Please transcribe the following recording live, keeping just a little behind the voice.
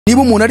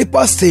Niba umuntu ari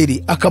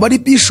pasiteri akaba ari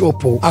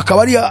bishop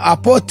akaba ari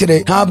apotre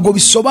ntabwo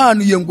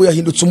bisobanuye ngo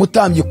yahindutse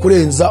umutambyi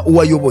kurenza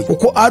uwayoboye,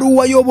 kuko ari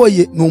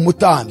uwayoboye ni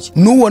umutambyi,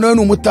 n'uwo nawe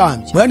ni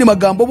umutambyi. Mu yandi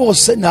magambo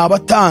bose ni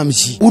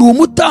abatambyi. Uri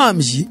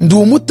umutambyi, ndi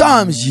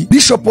umutambyi,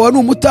 bishop wa ni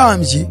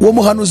umutambyi, uwo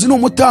muhanuzi ni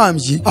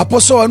umutambyi,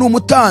 apostle wa ni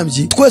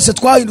umutambyi, twese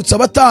twahindutse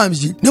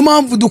abatambyi. Niyo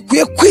mpamvu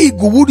dukwiye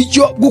kwiga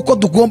uburyo bw'uko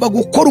tugomba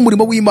gukora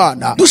umurimo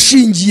w'Imana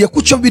dushingiye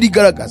ku cyo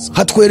birigaragaza.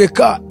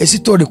 Hatwereka ese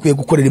itorero rikwiye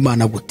gukorera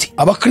Imana gute,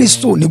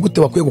 abakristo ni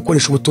gute bakwiye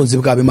gukoresha ubutunzi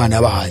bwabo Imana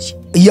yabahaye,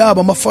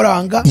 yaba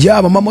amafaranga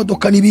yaba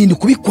amamodoka n'ibindi,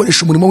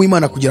 kubikoresha umurimo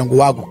w'Imana kugira ngo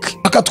waguke.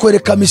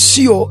 Hakatwereka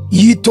misiyo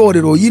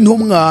y'itorero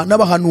y'intumwa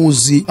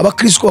n'abahanuzi,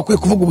 abakristo bakwiye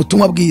kuvuga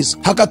ubutumwa bwiza.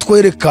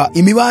 Hakatwereka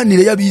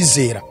imibanire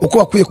y'abizera uko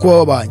bakwiye kuba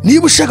babanye.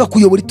 Niba ushaka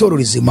kuyobora itorero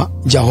rizima,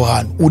 njya aho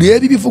hantu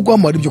urebe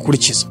ibivugwamo ari byo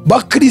kurikiza.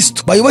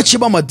 Bakristo bayoboke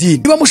b'amadini,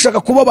 niba mushaka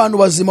kuba abantu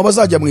bazima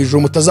bazajya mu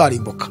ijuru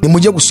mutazarimbuka,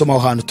 nimujye gusoma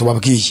aho hantu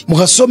tubabwiye,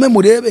 muhasome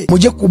murebe,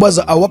 mujye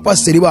kubaza abo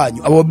bapasiteri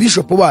banyu, abo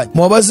bishop banyu,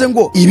 mubabaze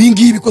ngo ibi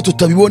ngibi ko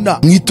tutabibona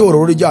mu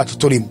itorero ryacu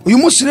turimo. Uyu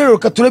munsi rero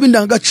reka turebe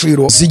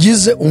indangagaciro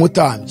zigize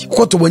umutambyi,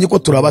 kuko tubonye ko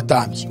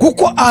turabatambyi.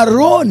 Kuko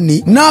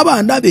Aroni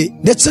n'abana be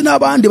ndetse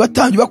n'abandi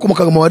batambyi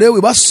bakomokaga mu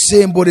Balewi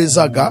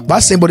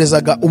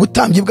basemborezaga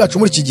ubutambyi bwacu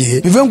muri iki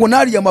gihe, bivuye ngo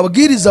nari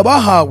amabwiriza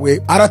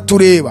bahawe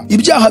aratureba.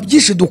 Ibyaha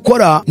byinshi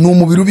dukora ni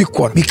umubiri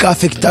ubikora,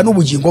 bikafekita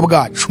n'ubugingo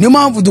bwacu. Niyo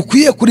mpamvu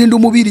dukwiye kurinda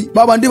umubiri.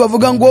 Babandi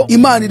bavuga ngo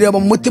Imana ireba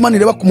mu mutima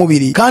nireba ku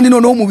mubiri, kandi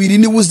noneho umubiri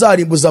niwe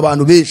uzarimbuza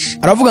abantu benshi.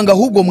 Aravuga ngo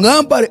ahubwo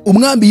mwambare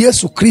umwambi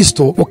Yesu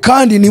Kristo,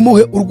 kandi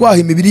nimuhe urwaha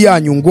imibiri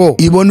yanyu ngo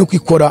ibone uko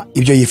ikora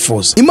ibyo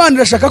yifuza. Imana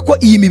irashaka ko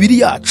iyi mibiri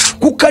yacu,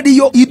 kuko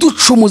ariyo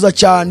iducumuza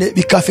cyane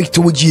bikafekita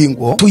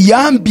ubugingo,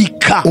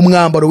 tuyambika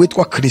umwambaro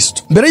witwa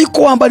Kristo. Mbere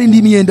yuko wambara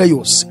indi myenda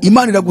yose,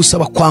 Imana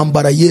iragusaba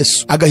kwambara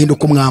Yesu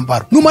agahinduka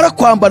umwambaro. Numara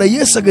kwambara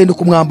Yesu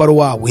agahinduka umwambaro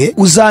wawe,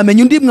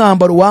 uzamenya undi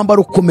mwambaro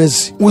wambara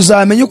ukomeze,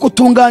 uzamenya uko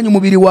utunganya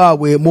umubiri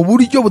wawe mu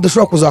buryo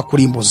budashobora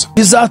kuzakurimbuza.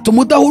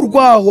 Bizatuma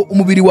udahurwaho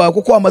umubiri wawe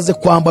kuko wamaze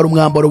kwambara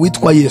umwambaro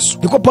witwa Yesu.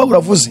 Niko Pawulo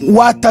avuze,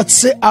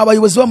 watatse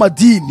abayobozi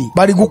b'amadini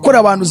bari gukora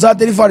abantu za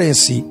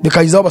deliverance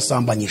bikayizaho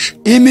basambanyije.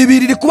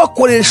 Imibiri iri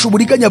kubakoresha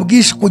uburiganya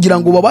bwinshi kugira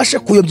ngo babashe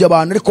kuyobya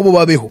abantu ariko bo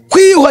babeho.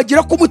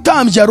 Kwiyuhagira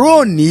k'umutambyi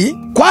Aroni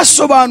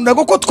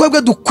kwasobanuraga ko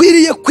twebwe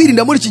dukwiriye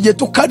kwirinda muri iki gihe,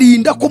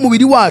 tukarinda ko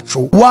umubiri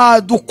wacu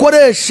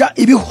wadukoresha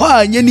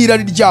ibihwanye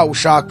n'irari ryawo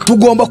ushaka.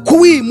 Tugomba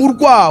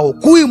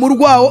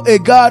kuwimurwaho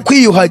egal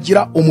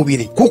kwiyuhagira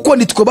umubiri, kuko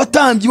nitwe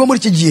batambyi bo muri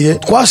iki gihe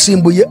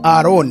twasimbuye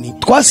Aroni,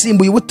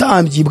 twasimbuye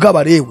ubutambyi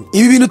bw'Abalewi.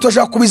 Ibi bintu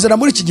turashaka kubizana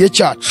muri iki gihe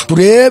cyacu,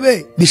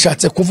 turebe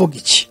bishatse kuvuga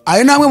iki.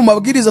 Ayo namwe mu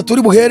mabwiriza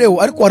turi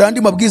buhereho, ariko hari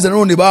andi mabwiriza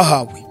none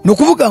bahawe. Ni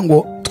ukuvuga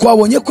ngo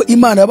twabonye ko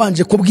Imana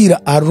yabanje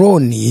kubwira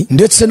Aroni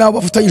ndetse n'abo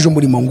bafatanyije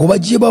umurimo ngo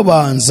bagiye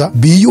babanza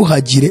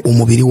biyuhagire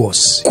umubiri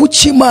wose.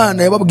 Kuki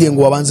Imana yababwiye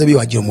ngo babanze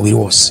biyuhagire umubiri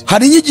wose?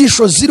 Hari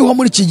inyigisho ziriho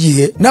muri iki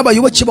gihe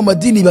n'abayoboke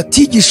b'amadini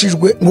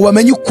batigishijwe ngo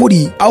bamenye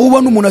ukuri, aho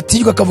ubona umuntu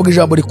atirirwa akavuga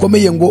ijambo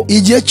rikomeye ngo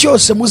igihe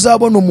cyose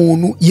muzabona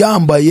umuntu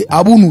yambaye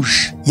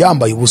abunuje,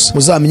 yambaye ubusa,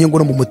 muzamenye ngo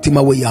no mu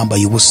mutima we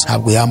yambaye ubusa.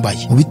 Ntabwo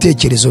yambaye, mu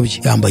bitekerezo bye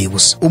yambaye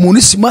ubusa. Umuntu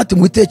ni smart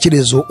mu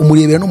bitekerezo,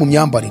 umurebera no mu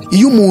myambarire.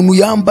 Iyo umuntu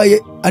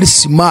yambaye ari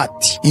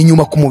smart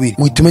inyuma ku mubiri,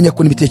 uhita umenya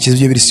ko n'ibitekerezo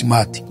bye biri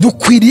smart.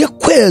 Dukwiriye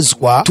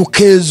kwezwa,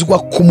 tukezwa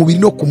ku mubiri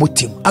no ku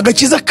mutima.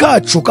 Agakiza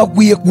kacu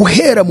kagwiye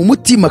guhera mu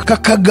mutima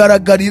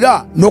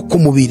kakagaragarira no ku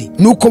mubiri.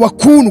 Nuko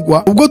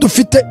bakundwa, ubwo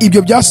dufite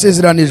ibyo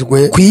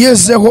byasezeranijwe,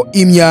 twiyezeho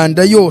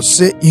imyanda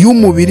yose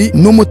y'umubiri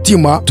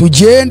n'umutima,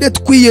 tugende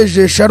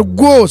twiyejesha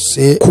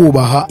rwose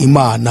kubaha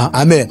Imana.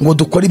 Amen. Ngo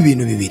dukore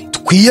ibintu bibiri,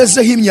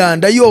 twiyezeho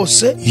imyanda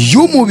yose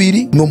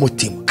y'umubiri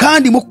n'umutima.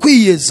 Kandi mu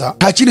kwiyeza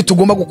nta kindi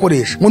tugomba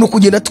gukoresha, ngo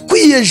kugenda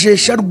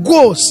twiyejesha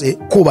rwose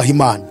kubaha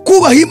Imana.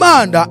 Kubaha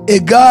Imana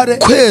egare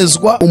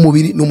kwezwa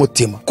umubiri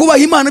n'umutima. Kubaha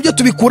Imana byo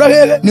tubikura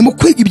hehe? Ni mu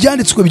kwiga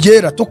ibyanditswe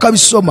byera,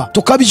 tukabisoma,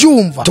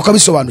 tukabyumva,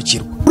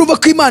 tukabisobanukirwa. Urumva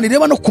ko Imana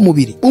ireba no ku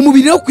mubiri.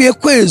 Umubiri nawo ukwiye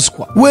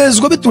kwezwa.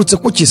 Wezwa biturutse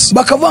ku kisi,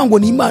 bakavuga ngo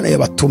ni Imana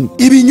yabatumye.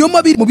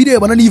 Ibinyoma biri mu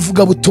birebana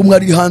n'ivuga butumwa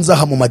riri hanze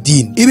aha mu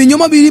madini.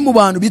 Ibinyoma biri mu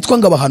bantu bitwa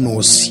ngo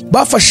abahanuzi,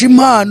 bafashe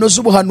impano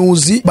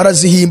z'ubuhanuzi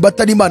barazihimba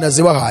atari Imana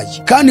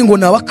zibahaye. Kandi ngo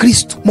naba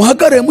Kristo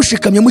muhagarare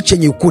mushikamye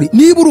mukenyeye ukuri.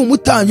 Niba uri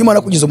umutambyi,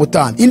 Imana kugize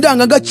umutambyi,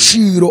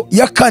 indangagaciro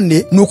ya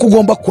kane ni uko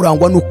ugomba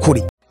kurangwa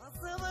n'ukuri.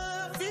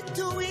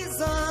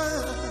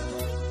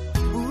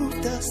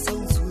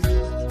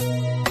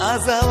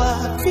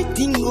 Azaba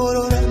afite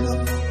ingororano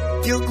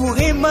yo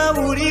guhema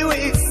buri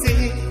wese,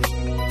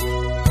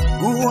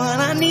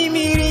 guhana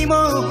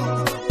n'imirimo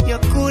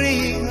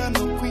yakoreye hano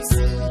ku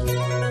isi.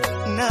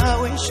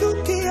 Nawe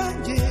nshuti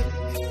yanjye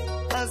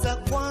aza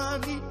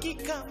kwambika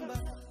ikamba.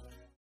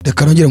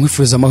 Reka nongere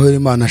nkwifuriza amahoro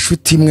Imana,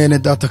 nshuti mwene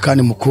data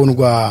kandi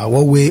mukundwa,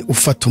 wowe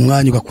ufata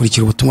umwanya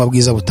ugakurikira ubutumwa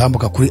bwiza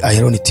butambuka kuri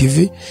AYALONI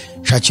TV,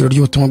 shakiro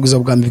ry'ubutumwa bwiza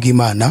bw'Ubwami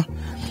bw'Imana.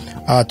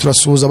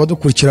 Turasuhuza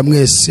abadukurikira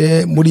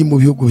mwese muri mu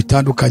bihugu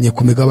bitandukanye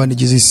ku migabane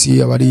igize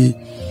isi, abari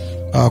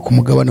ku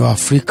mugabane wa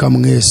Afrika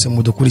mwese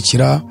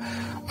mudukurikira,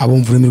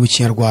 abumva ururimi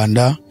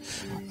rw'Ikinyarwanda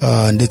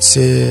ndetse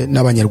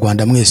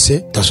n'abanyarwanda mwese.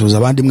 Turasuhuza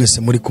abandi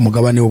mwese muri ku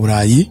mugabane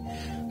w'Uburayi,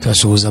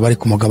 turasuhuza bari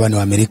ku mugabane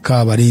wa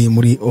Amerika, bari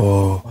muri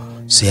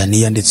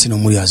Oceania ndetse no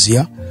muri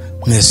Aziya.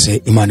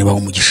 Mwese Imana ibahe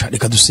umugisha.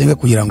 Reka dusenge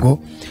kugira ngo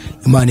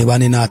Imana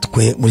ibane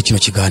natwe muri kino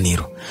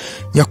kiganiro.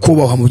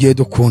 Nyakubahwa mubyeyi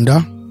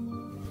dukunda,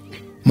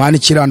 Imana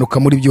ikiranuka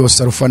muri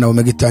byose, Arufa na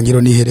Omega,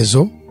 itangiriro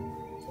n'iherezo,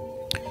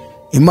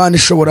 Imana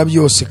ishobora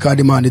byose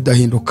kandi Imana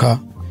idahinduka,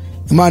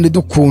 Imana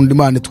idukunda,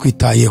 Imana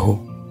twitayeho.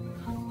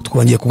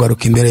 Twongeye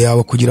kugaruka imbere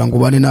yawe kugira ngo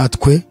ubane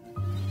natwe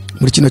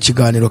muri kino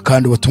kiganiro,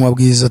 kandi ubutumwa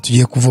bwiza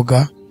tugiye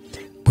kuvuga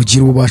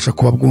bugira ububasha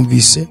kuba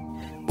bwumvise,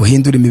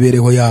 buhindura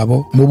imibereho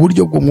yabo mu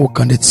buryo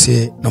bw'umwuka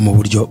ndetse no mu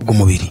buryo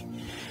bw'umubiri.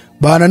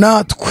 Bana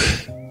natwe,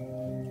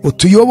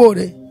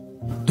 utuyobore,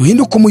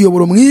 duhinduke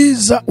umuyoboro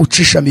mwiza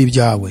ucishamo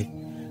ibyawe,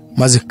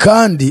 maze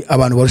kandi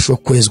abantu barushaho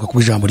kwezwa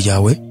ku ijambo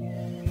ryawe.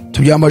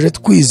 Tubyamaje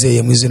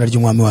twizeye mu izina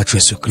ry'Umwami wacu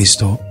Yesu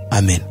Kristo,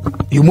 amen.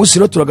 Uyu munsi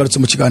rero turagarutse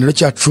mu kiganiro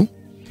cyacu,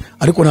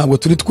 ariko ntabwo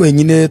turi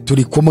twenyine,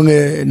 turi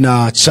kumwe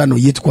na channel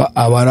yitwa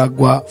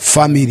Abaragwa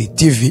Family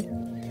TV.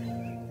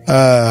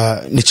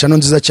 Ni channel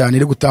nziza cyane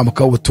iri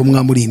gutambuka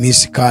ubutumwa muri iyi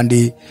minsi,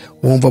 kandi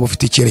wumva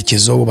bufite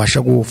icyerekezo,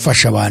 bubasha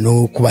gufasha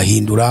abantu,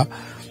 kubahindura,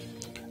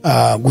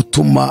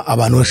 gutuma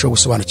abantu bashobora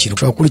gusobanukirwa.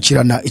 Ushobora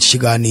gukurikirana iki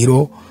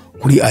kiganiro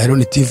kuri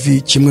AYALONI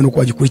TV, kimwe nuko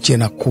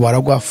wagikurikirana ku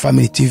Baragwa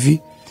Family TV.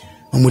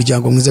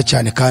 Umuryango mwiza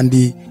cyane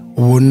kandi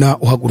ubona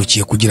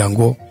uhagurukiye kugira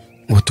ngo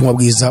ubutumwa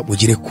bwiza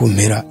bugire ku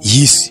mpera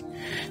y'isi.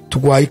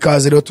 Tugwaye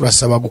ikaze rero,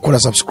 turasaba gukora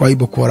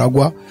subscribe ku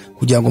Baragwa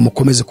kugira ngo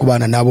mukomeze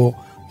kubana nabo,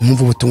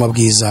 mwumve ubutumwa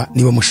bwiza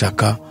niba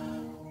mushaka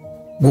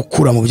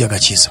gukura mu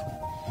by'Agakiza.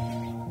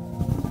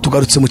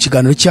 Tugarutse mu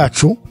kiganiro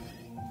cyacu.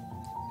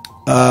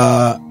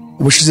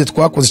 Ubushize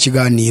twakoze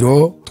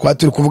ikiganiro,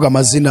 twaturi kuvuga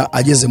amazina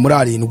ageze muri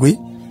 7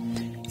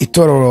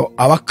 itorero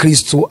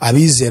abakristo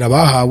abizera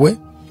bahawe,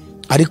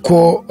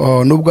 ariko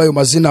nubwo ayo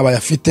mazina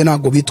bayafite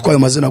ntago bitwa ayo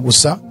mazina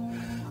gusa,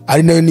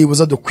 ari nayo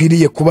nibuza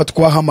dukwiriye kuba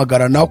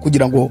twahamagarana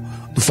kugira ngo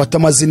dufate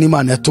amazina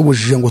Imana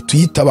yatubujije ngo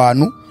tuyite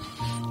abantu.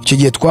 Icyo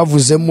gihe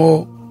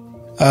twavuzemo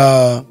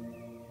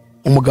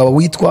umugabo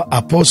witwa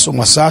Apostle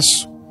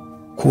Masasu,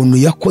 kuntu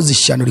yakoze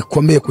ishyano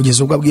rikomeye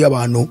kugeza ubwo abwiye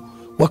abantu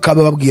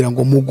wakaba babwira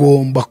ngo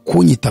mugomba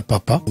kunyita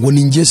papa, ngo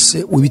ni njye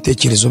se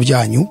w'ibitekerezo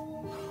byanyu,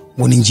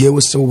 ngo ni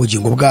njyewe se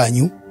w'ubugingo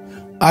bwanyu.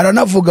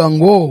 Aranavuga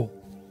ngo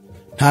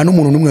nta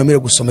n'umuntu n'umwe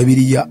wemerewe gusoma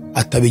Bibiliya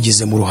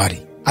atabigize mu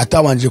ruhare,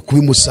 atabanje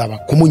kubimusaba,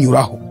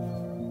 kumunyuraho.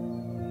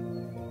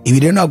 Ibi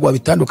rero ntabwo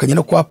wabitandukanye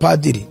no kwa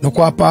padiri no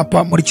kwa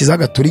papa muri Kiliziya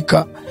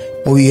Gatolika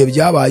mu bihe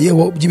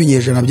byabayeho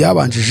by'ibinyejana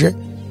byabanjije,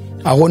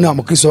 aho nta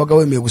mukristo wabaga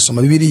wemeye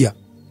gusoma Bibiliya.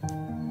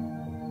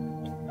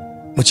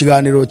 Mu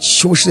kiganiro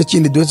cy'ubushize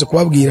kindi duhetse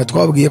kubabwira,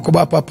 twababwiye ko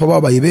ba papa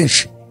babaye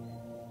benshi.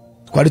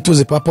 Twari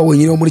tuzi papa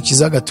wenyine wo muri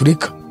Kiliziya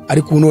Gatolika,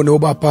 ariko noneho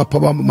ba papa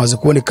bamaze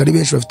kuboneka ari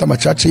benshi, bafite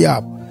amacace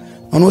yabo.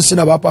 Noneho si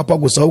na ba papa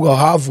gusa, ahubwo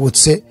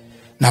havutse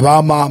na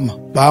ba mama,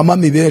 ba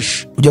mami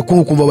benshi. Ujya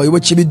kumva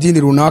abayoboke b'idini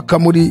runaka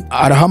muri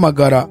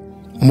arahamagara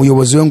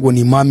umuyobozi we ngo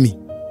ni mami,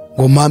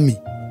 ngo mami,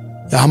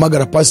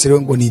 yahamagara pastor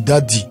we ngo ni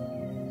daddy.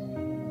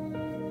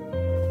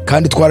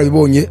 Kandi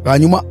twarabibonye.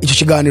 Hanyuma icyo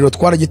kiganiro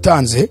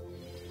twaragitanze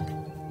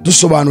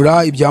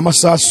dusobanura ibya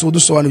Masasu,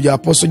 dusobanura ibya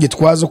Apostle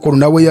Gitwaza ko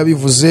nawe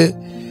yabivuze.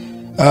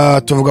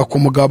 Tuvuga ku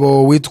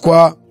mugabo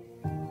witwa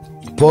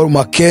Paul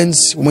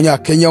Mackenzie,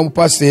 umunyakenya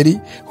w'umupasiteri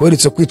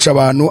uherutse kwica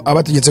abantu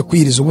abategetse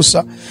kwiriza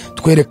ubusa.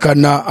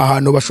 Twerekana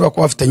ahantu bashobora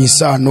kuba bafitanye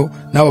isano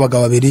n'abo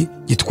bagabo babiri,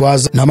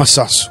 Gitwaza na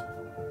Masasu.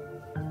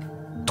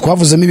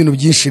 Twavuzemo ibintu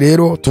byinshi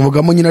rero,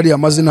 tuvugamo nyine ari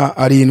amazina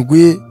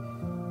 7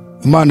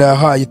 Imana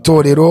yahaye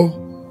itorero,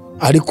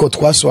 ariko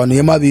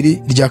twasobanuyemo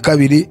 2, irya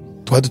kabiri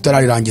twari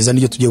tutararangiza,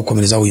 n'iryo tugiye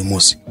gukomereza uyu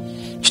munsi.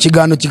 Iki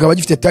kiganiro kikaba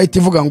gifite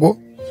title ivuga ngo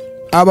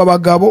aba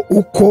bagabo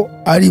uko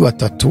ari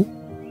 3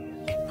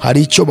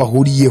 hari icyo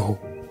bahuriyeho,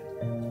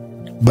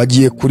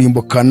 bagiye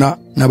kurimbukana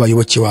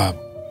n'abayoboke babo,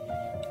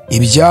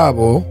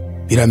 ibyabo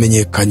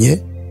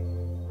biramenyekanye.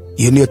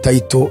 Iyo niyo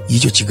title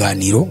y'icyo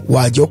kiganiro,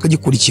 wajya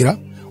ukagikurikira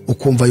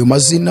ukumva ayo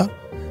mazina,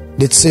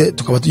 ndetse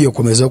tukaba tugiye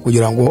gukomeza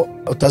kugira ngo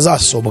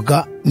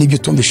utazasobwa n'ibyo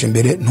utumvishe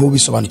mbere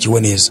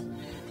ntubisobanukiwe neza.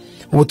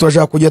 Ubu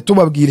turashaka kujya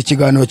tubabwira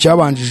ikiganiro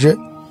cyabanjije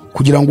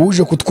kugira ngo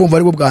uje kutwumva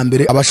ari bwo bwa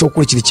mbere abashe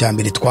gukurikira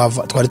icyambere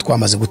twari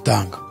twamaze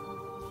gutanga,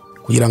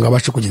 kugira ngo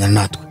abashe kugendana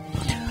natwe.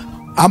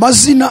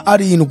 Amazina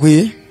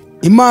 7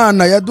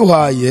 Imana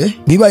yaduhaye,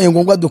 bibaye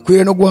ngombwa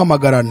dukwiriye no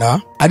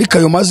guhamagarana, ariko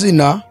ayo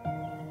mazina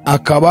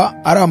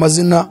akaba ari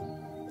amazina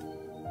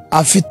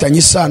afitanye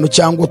isano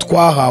cyangwa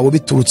twahawe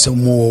biturutse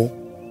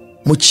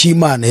mu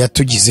cy'Imana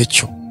yatugize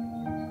cyo.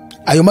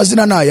 Ayo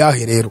mazina ni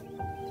ayahe rero?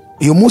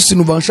 Uyu munsi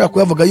numva nshaka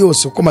kuyavuga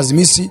yose uko maze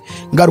iminsi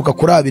ngaruka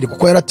kuri 2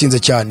 kuko yaratinze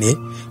cyane,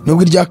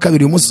 nubwo irya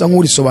kabiri uyu munsi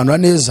nk'urisobanura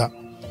neza,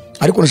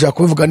 ariko nashaka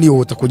kubivuga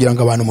nihuta kugira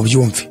ngo abantu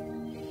mubyumve.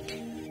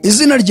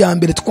 Izina rya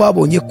mbere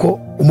twabonye ko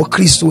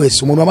umukristo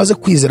wese, umuntu wamaze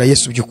kwizera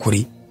Yesu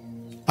by'ukuri,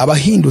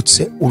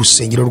 abahindutse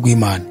urusengero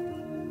rw'Imana.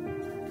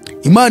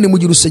 Imana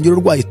imugira urusengero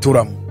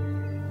rwayituramo.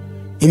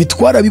 Ibi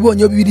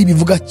twarabibonye Bibiliya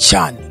bivuga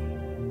cyane.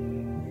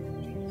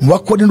 Mu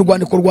Bakora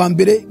n'urwandiko rwa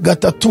mbere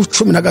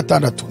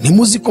 3:16,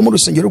 ntimuzi ko mu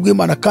rusengero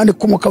rw'Imana kandi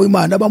ko Umwuka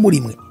w'Imana aba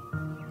muri mwe.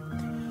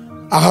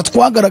 aha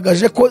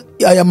twagaragaje ko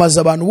aya mazu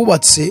abantu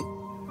bubatse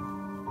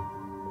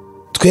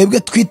twebwe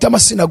twita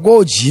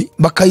amasinagogi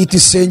bakayita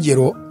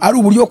isengero ari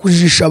uburyo bwo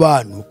kujijisha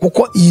abantu,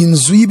 kuko iyi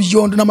nzu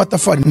y'ibyondo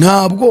n'amatafari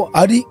ntabwo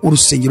ari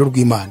urusengero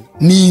rw'Imana,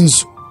 ni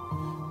inzu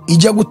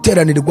ijya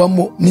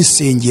guteranirwamo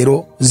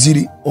n'isengero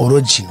ziri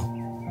original.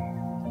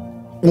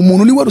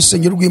 Umuntu niwe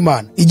rusengero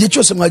rw'Imana. Igihe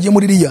cyose mwagiye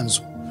muri iriya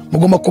nzu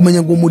mugomba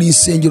kumenya ngo muri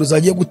insengero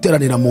zagiye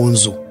guteranira mu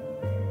nzu,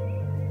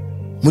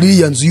 muri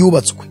iriya nzu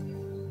yubatswe.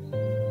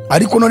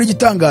 Ariko none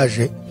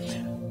igitangaje,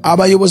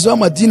 abayobozi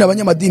b'amadini,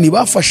 abanyamadini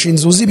bafashe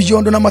inzu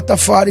z'ibyondo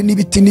n'amatafari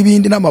n'ibiti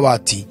n'ibindi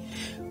n'amabati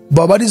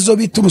baba arizo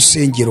bita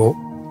urusengero,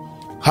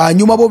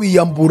 hanyuma bo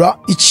biyambura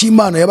icyo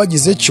Imana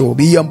yabagize cyo,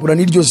 biyambura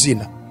n'iryo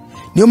zina.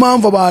 Niyo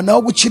mpamvu abantu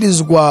aho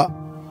gukirizwa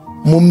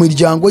mu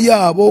miryango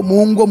yabo,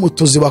 mu ngo, mu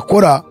tuzi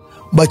bakora,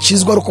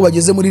 bakizwa uko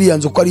bageze muri iriya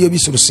nzu ko ariyo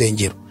bise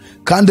urusengero,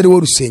 kandi ari wo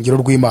rusengero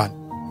rw'Imana.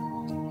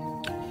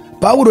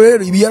 Pawulo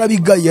rero ibi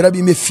yarabigaye,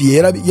 yarabimefiye,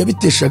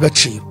 yabitesha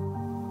agaciro.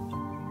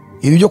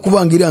 Ibi byo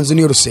kuvanga iriya nzu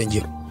niyo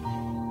rusengero.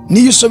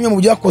 Niyo usomye mu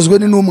byakozwe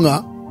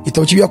n'intumwa,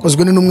 igitabo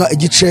cy'ibyakozwe n'intumwa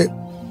igice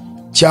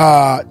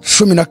cya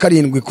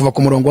 17 kuva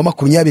ku murongo wa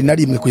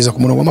 21 kugeza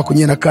ku murongo wa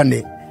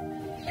 24,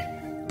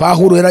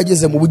 Pawulo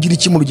yarageze mu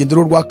Bugiriki mu rugendo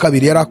rwa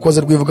kabiri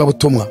yarakoze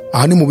rw'ivugabutumwa.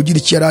 Aha ni mu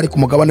Bugiriki, yari ari ku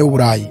mugabane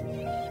w'Uburayi.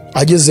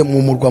 Ageze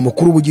mu murwa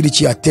mukuru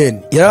w'Ubugiriki Atene,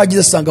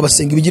 yarageze asanga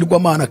basenga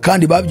ibigirwamana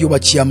kandi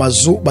babyubakiye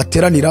amazu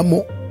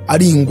bateraniramo,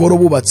 ari ingoro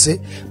bubatse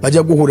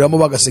bajya guhuriramo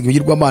bagasenga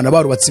ibigirwamana.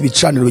 Barubatse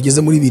ibicaniro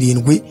bigeze muri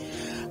 7,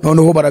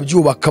 noneho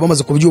barabyubaka.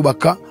 Bamaze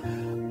kubyubaka,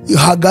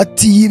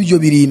 hagati y'ibyo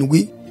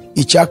 7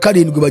 icya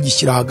 7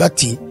 bagishyira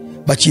hagati,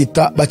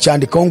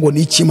 bacyandikaho ngo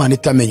ni Imana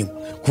itamenywa.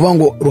 Kuvuga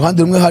ngo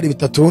uruhande rumwe hari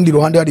 3, urundi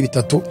ruhande hari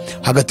 3,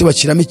 hagati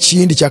bashyiramo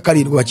ikindi cya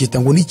 7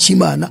 bakita ngo ni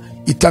Imana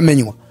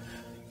itamenywa.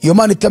 Iyo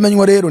Mana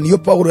itamenywa rero niyo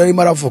Pawulo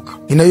yarimo aravuga,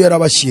 ni nayo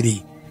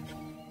yarabashyiriye.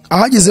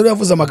 Ahageze rero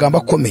yavuze amagambo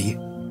akomeye,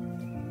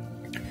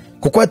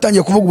 kuko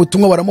yatangiye kuvuga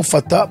ubutumwa.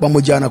 Baramufata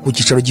bamujyana ku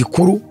cyicaro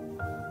gikuru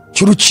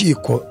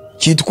cy'urukiko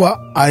cyitwa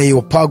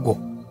Areopago.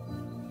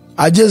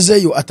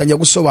 Agezeyo atangiye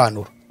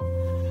gusobanura.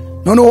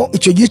 Noneho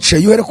icyo gice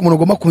yuhere ku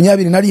murongo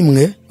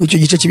 21 icyo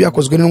gice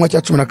cy'ibyakozwe n'intumwa cya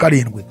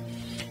 17,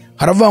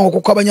 haravuga ngo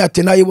kuko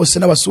abanyatenayi bose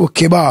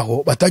n'abasuke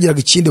baho batagiraga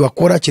ikindi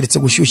bakora keretse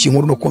gushyushya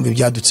inkuru no kumva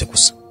ibyadutse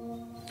gusa.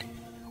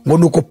 Ngo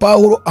nuko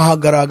Pawulo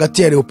ahagarara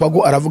hagati ya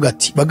Areopago aravuga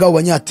ati, bagabo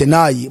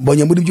banyatenayi,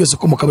 mbonye muri byose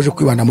ko mukabeje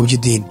kwibanda mu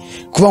by'idini.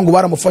 Kuvuga ngo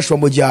baramufasha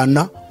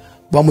bamujyana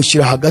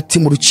bamushyira hagati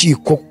mu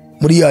rukiko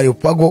muri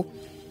Areopago.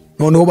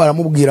 Noneho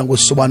baramubwira ngo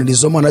sobanura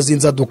izo mana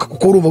z'inzaduka,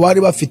 kuko urumva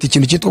bari bafite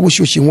ikintu cyitwa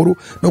gushyushya inkuru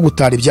no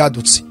gutara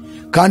ibyadutse,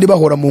 kandi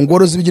bahora mu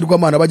ngoro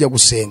z'ibigirwamana bajya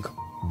gusenga.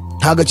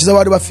 Nta gakiza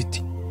bari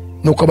bafite.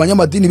 Nuko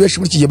abanyamadini benshi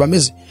muri iki gihe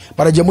bameze,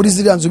 barajya muri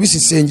ziriya nzu bise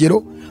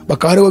isengero,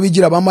 bakahariho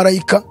bigira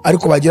abamarayika,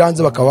 ariko bagira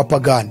hanze bakaba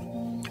bapagani,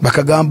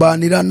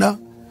 bakagambanirana,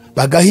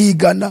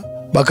 bagahigana,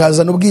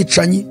 bakazana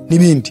ubwicanyi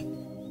n'ibindi.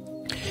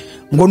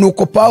 Ngo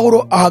nuko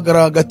Pawulo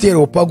ahagarara hagati ya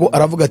Areopago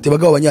aravuga ati,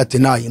 bagabo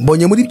banyatenayi,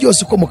 mbonye muri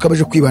byose ko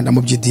mukabeje kwibanda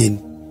mu by'idini.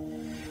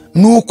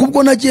 Nuko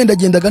ubwo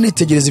nagendagendaga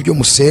nitegereza ibyo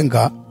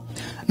musenga,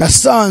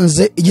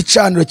 nasanze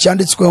igicaniro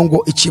cyanditsweho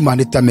ngo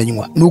Imana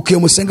itamenywa. Nuko iyo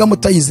musenga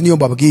mutayizi niyo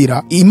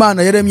mbabwira.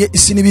 Imana yaremye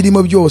isi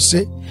n'ibirimo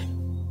byose,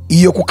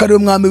 iyo kuko ari we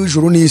mwami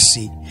w'ijuru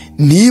n'isi,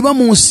 niba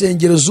mu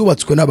nsengero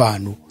zubatswe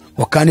n'abantu,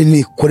 ngo kandi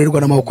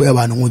ntikorerwa n'amaboko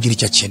y'abantu nk'ugira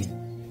icyo akennye.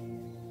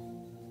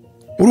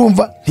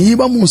 Urumva,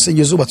 ntiba mu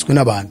nsengero zubatswe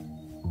n'abantu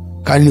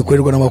kandi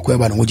ntikorerwa n'amaboko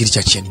y'abantu nk'ugira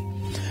icyo akennye.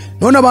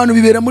 None abantu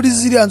bibera muri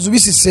ziriya nzu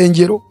bise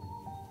isengero,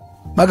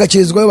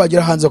 bagakirizwayo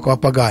bagira hanze kwa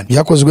pagani.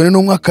 Yakozwe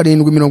n'intumwa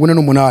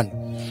 7:48.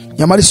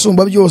 Nyamara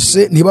isumba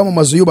byose ntiba mu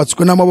mazu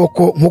yubatswe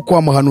n'amaboko, nk'uko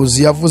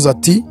umuhanuzi yavuze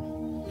ati,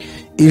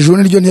 ijuru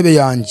niryo ntebe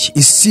yanjye,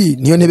 isi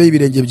niyo ntebe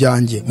y'ibirenge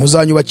byanjye.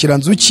 Muzanyubakira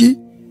nzu ki?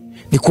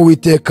 Niko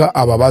Uwiteka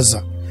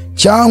ababaza.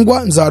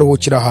 Cyangwa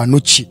nzaruhukira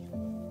ahantu ki?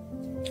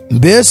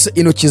 Mbese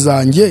intoki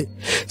zanjye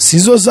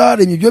sizo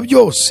zaremye ibyo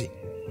byose?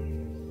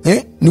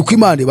 Niko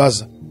Imana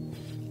ibaza.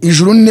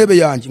 Ijuru n'intebe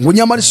yanjye. Ngo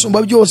nyamara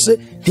isumba byose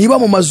ntiba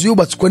mu mazu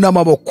yubatswe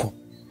n'amaboko,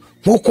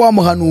 nk'uko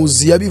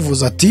umuhanuzi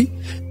yabivuze ati,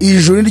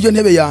 ijuru niryo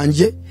ntebe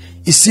yanjye,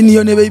 isi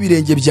niyo ntebe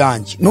y'ibirenge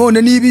byanjye.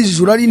 None niba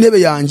ijuru ari intebe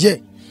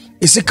yanjye,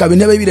 isi ikaba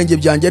intebe y'ibirenge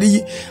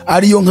byanjye,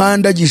 ariyo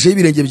nkandagije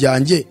y'ibirenge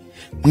byanjye,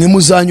 mwe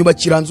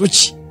muzanyubakira nzu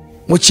ki?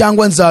 Ngo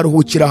cyangwa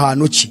nzaruhukira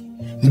ahantu ki?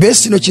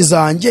 Mbese intoki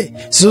zanjye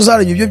sizo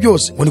zaremye ibyo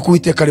byose? Ngo niko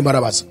Uwiteka arimo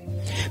arabaza.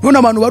 None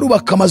abantu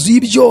barubaka amazu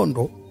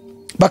y'ibyondo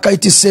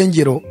bakayita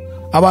isengero,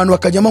 abantu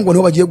bakajyamo ngo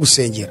niho bagiye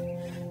gusengera.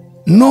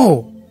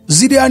 No,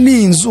 ziriya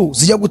ni inzu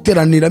zijya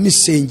guteraniramo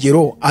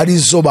isengero,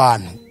 arizo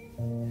bantu.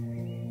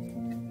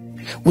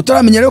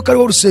 Utaramenya rero ko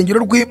ariho urusengero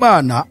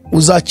rw'Imana,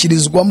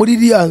 uzakirizwa muri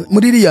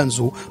iriya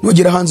nzu,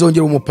 nugera hanze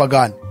wongera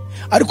umupagani.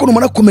 Ariko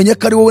numara kumenya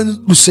ko ari wowe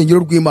rusengero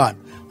rw'Imana,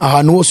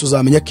 ahantu hose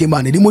uzamenya ko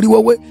Imana iri muri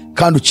wowe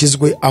kandi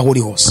ukizwe aho uri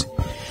hose.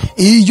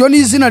 Iryo ni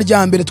izina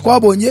rya mbere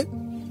twabonye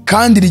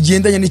kandi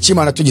rigendanye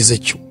n'Imana tugeze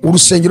cyo,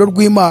 urusengero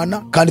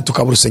rw'Imana, kandi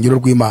tukaba urusengero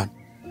rw'Imana.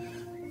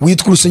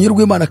 Witwa urusengero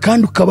rw'Imana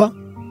kandi ukaba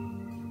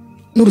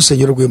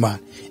n'urusengero rw'Imana.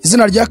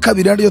 Izina rya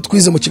kabiri ryo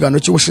twize mu kiganiro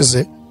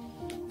cy'ubushize,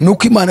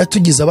 nuko Imana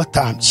tugize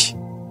abatambyi.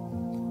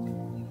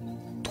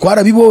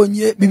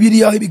 twarabibonye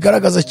Bibiliya aho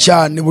bigaragaza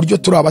cyane buryo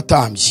turi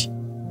abatambyi.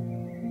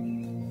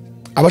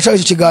 Abashaka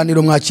iki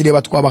kiganiro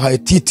mwakireba twabahaye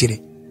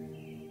titire.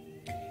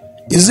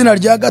 Izina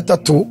rya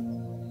gatatu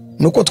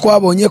nuko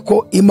twabonye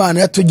ko Imana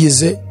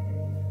yatugize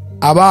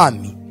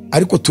abami,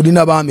 ariko turi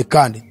n'abami,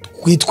 kandi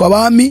kwitwa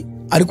abami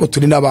ariko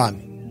turi n'abami.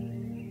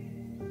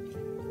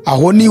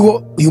 Aho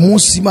niho uyu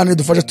munsi Imana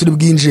idufasha turi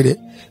bwinjire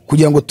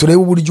kugira ngo turebe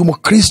uburyo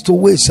umukristo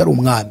wese ari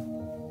umwami.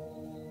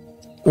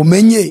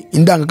 Umenye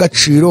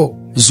indangagaciro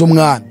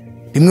z'umwami,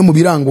 bimwe mu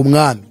biranga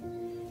umwami,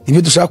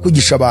 ibyo dushaka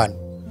kwigisha abantu.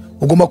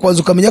 Ugomba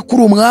kubanza ukamenya ko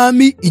uri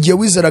umwami igihe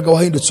wizeraga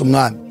wahindutse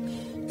umwami.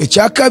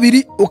 Icya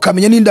kabiri,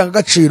 ukamenya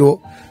n'indangagaciro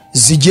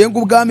zigenga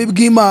ubwami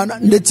bw'Imana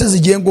ndetse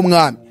zigenga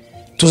umwami.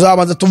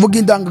 Tuzabanza tuvuga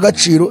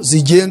indangagaciro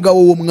zigenga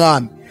wowe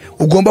umwami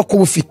ugomba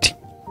kuba ufite.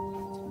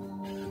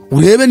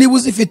 Urebe niba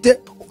uzifite,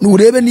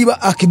 urebe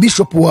niba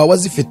archbishop wawe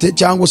azifite,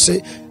 cyangwa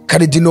se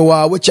karidino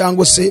wawe,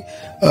 cyangwa se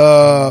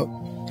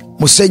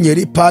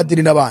musenyeri,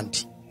 padiri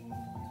n'abandi.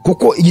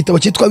 Kuko igitabo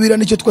cyitwa Bibiliya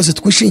nicyo twese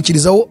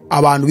twishingikirizaho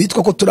abantu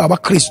bitwa ko turi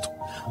abakristo.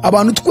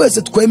 Abantu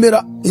twese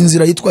twemera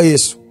inzira yitwa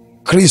Yesu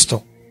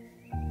Kristo.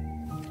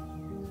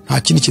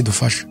 Nta kindi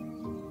kidufasha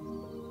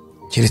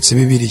keretse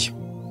Bibiliya.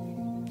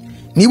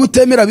 Niba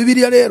utemera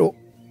Bibiliya rero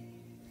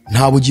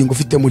nta bugingo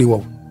ufite muri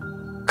wowe,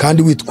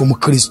 kandi witwa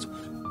umukristo.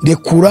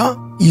 Rekura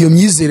iyo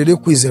myizerere yo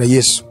kwizera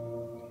Yesu,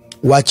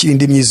 wakira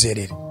indi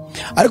myizerere.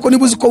 Ariko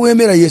niba uzi ko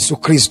wemera Yesu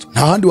Kristo,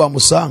 nta handi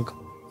wamusanga,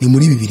 ni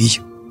muri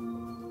Bibiliya,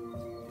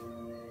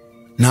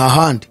 nta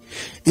handi.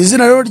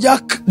 Izina rero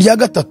rya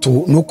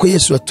gatatu nuko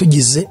Yesu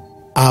yatugize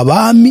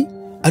abami,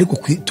 ariko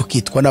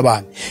tukitwa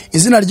n'abami.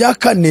 Izina rya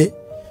kane,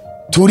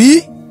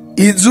 turi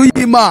inzu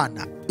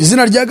y'Imana.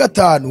 Izina rya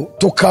gatanu,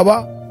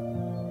 tukaba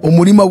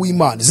umurima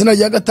w'Imana. Izina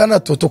rya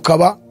gatandatu,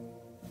 tukaba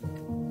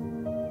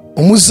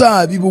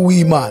umuzabibu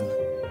w'Imana,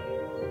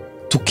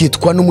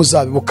 tukitwa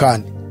n'umuzabibu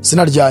kandi.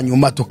 Izina rya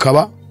nyuma,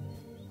 tukaba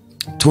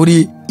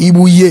turi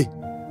ibuye.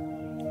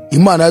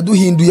 Imana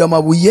yaduhinduye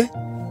amabuye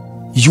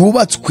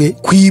yubatswe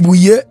ku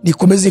ibuye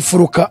rikomeza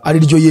imfuruka, ari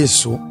ryo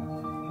Yesu,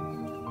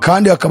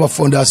 kandi hakaba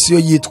fondasiyo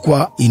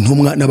yitwa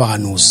intumwa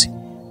n'abahanuzi.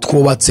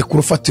 Twubatse ku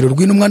rufatiro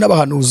rw'intumwa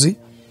n'abahanuzi,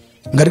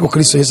 ariko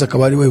Kristo Yesu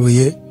akaba ari we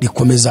buye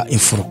rikomeza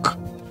imfuruka.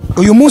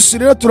 Uyu munsi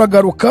rero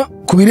turagaruka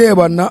ku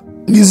birebana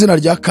n'izina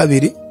rya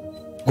kabiri,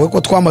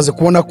 kuko twamaze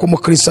kubona ko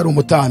umukristo ari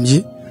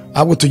umutambyi.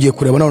 Ahubwo tugiye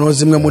kureba noneho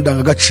zimwe mu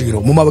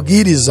ndangagaciro, mu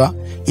mabwiriza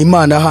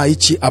Imana yahaye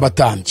iki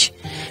abatambyi.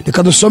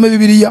 Reka dusome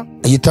Bibiliya,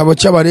 igitabo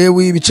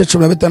cy'Abalewi ibice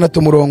 16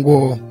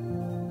 umurongo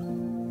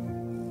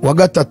wa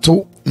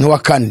 3 n'uwa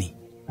 4.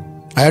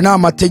 Aya ni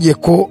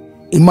amategeko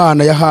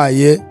Imana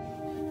yahaye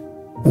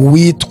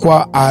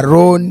uwitwa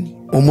Aroni,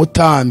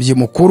 umutambyi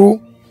mukuru,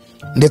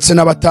 ndetse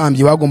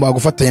n'abatambyi bagombaga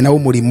gufatanya nawe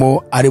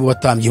umurimo, ari bo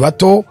batambyi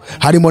bato,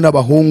 harimo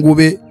n'abahungu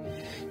be.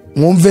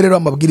 Mwumve rero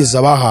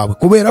amabwiriza bahawe,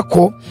 kubera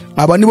ko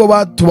aba nibo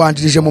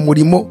batubanjirije mu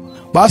murimo,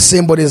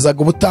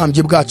 basemborezaga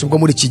ubutambyi bwacu bwo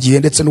muri iki gihe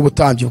ndetse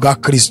n'ubutambyi bwa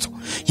Kristo.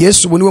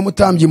 Yesu ubu niwe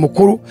mutambyi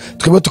mukuru,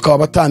 twebwe tukaba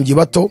abatambyi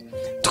bato,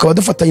 tukaba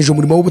dufatanyije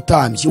umurimo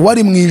w'ubutambyi.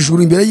 Wari mu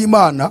ijuru imbere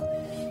y'Imana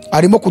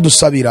arimo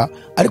kudusabira,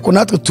 ariko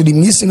natwe turi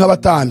mu isi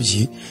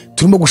nk'abatambyi,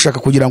 turimo gushaka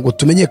kugira ngo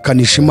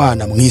tumenyekanishe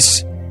Imana mu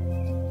isi.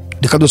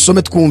 Reka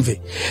dusome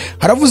twumve.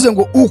 Haravuze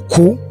ngo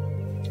uku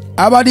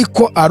aba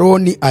ariko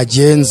Aroni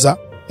agenza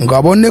ngo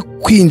abone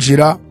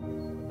kwinjira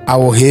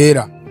aho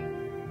hera.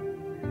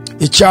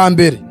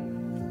 Icyambere,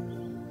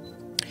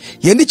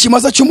 yenda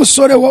ikimasa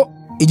cy'umusore ho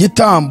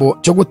igitambo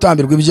cyo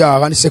gutambirwa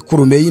ibyaha,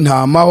 n'isekurume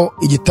y'intama ho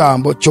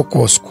igitambo cyo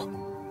koswa.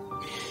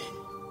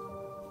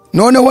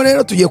 Noneho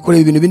rero tugiye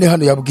kureba ibintu bine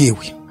hano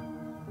yabwiwe.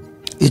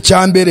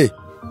 Icyambere,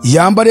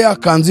 yambare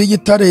akanzu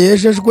y'igitare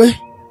yejejwe.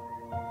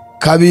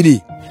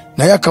 Kabiri,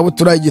 nayo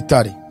akabutura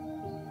y'igitare.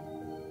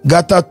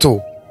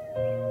 Gatatu,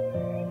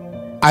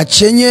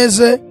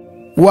 akenyeze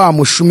wa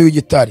mushumi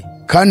w'igitare.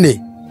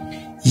 Kane,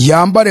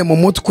 yambare mu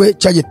mutwe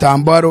cya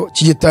gitambaro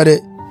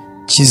cy'igitare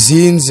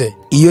kizinze.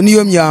 Iyo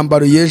niyo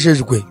myambaro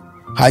yejejwe.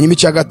 Hanyuma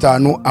icya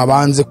gatanu,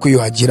 abanze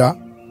kwiyuhagira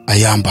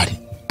ayambare.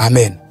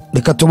 Amen.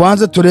 Reka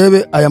tubanze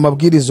turebe aya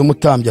mabwiriza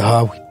umutambyi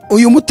ahawe.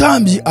 Uyu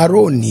mutambyi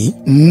Aroni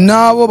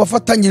nabo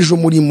bafatanyije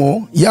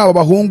umurimo, yaba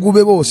abahungu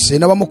be bose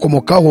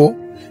n'abamukomokaho,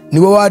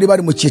 nibo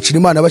bari mu cyiciro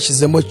Imana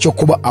bashyizemo cyo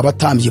kuba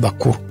abatambyi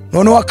bakuru.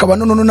 Noneho hakaba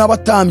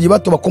n'abatambyi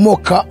bato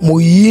bakomoka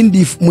mu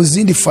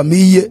zindi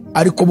famiye,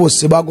 ariko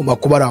bose bagomba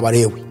kuba ari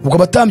Abalewi. Ubwo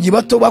abatambyi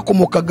bato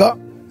bakomokaga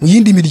mu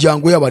yindi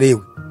miryango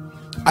y'Abalewi,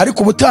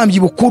 ariko ubutambyi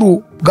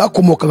bukuru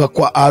bwakomokaga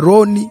kwa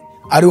Aroni,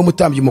 ari we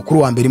mutambyi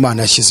mukuru wa mbere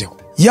Imana yashyizeho.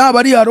 Yaba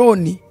ari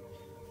Aroni,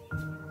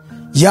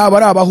 yaba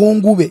ari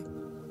abahungu be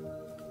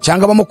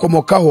cyangwa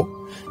bamukomokaho,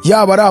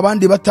 yaba ari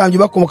abandi batambyi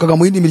bakomokaga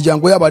mu yindi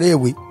miryango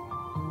y'Abalewi,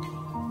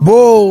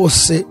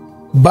 bose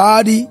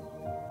bari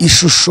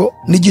ishusho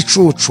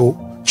n'igicucu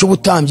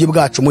cy'ubutambyi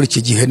bwacu muri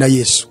iki gihe na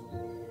Yesu,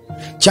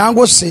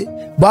 cyangwa se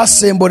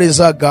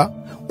basemborezaga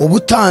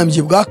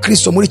ubutambyi bwa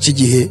Kristo muri iki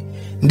gihe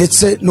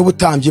ndetse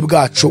n'ubutambyi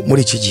bwacu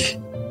muri iki gihe.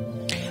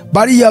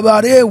 Bariya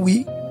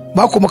Balewi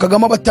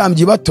bakomokagamo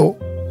abatambyi bato,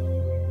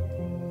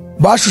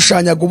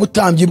 bashushanyaga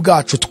ubutambyi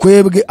bwacu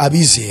twebwe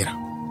abizera,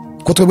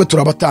 ko twebwe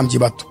turabatambyi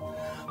bato.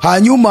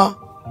 Hanyuma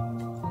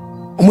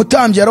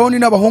umutambyi Aroni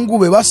n'abahungu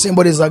be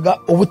basemborezaga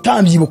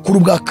ubutambyi bukuru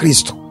bwa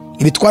Kristo.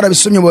 Ibi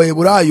twarabisomye mu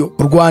Baheburayo,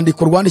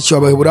 urwandiko rwandikiwe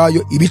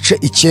Abaheburayo ibice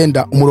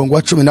 9 umurongo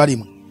wa 11,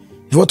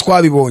 niho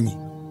twabibonye.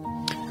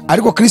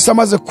 Ariko Kristo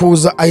amaze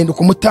kuza ahinduka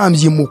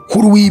umutambyi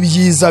mukuru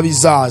w'ibyiza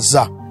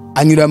bizaza,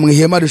 anyura mu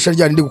ihema risha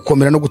ryarindi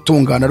gukomera no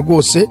gutungana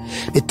rwose,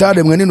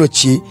 ritaremwe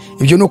n'intoki,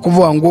 ibyo no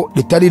kuvuga ngo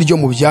ritari ryo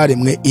mu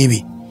byaremwe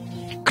ibi.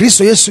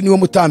 Kristo Yesu niwe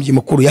mutambyi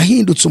mukuru,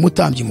 yahindutse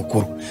umutambyi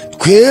mukuru,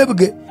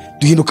 twebwe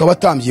duhinduka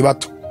abatambyi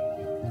bato.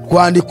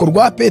 Rwandiko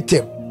rwa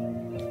Petero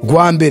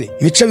rwa mbere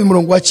ibice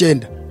 9,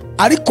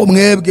 ariko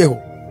mwebweho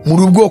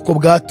muri ubwoko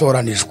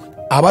bwatoranijwe,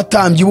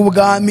 abatambyi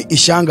b'ubwami,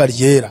 ishyanga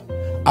ryera,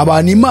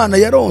 abantu Imana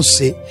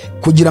yaronse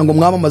kugira ngo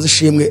mwamamaze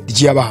ishimwe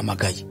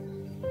ry'abahamagaye.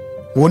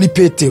 Uwo ni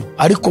Petero.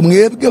 Ariko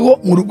mwebweho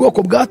muri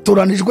ubwoko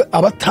bwatoranijwe,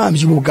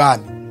 abatambyi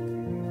b'ubwami.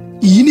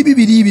 Iyi ni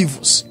Bibiliya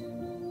ibivuze.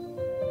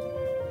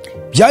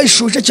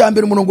 Byahishuje cya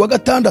mbere umurongo wa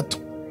 6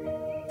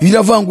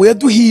 biravuga ngo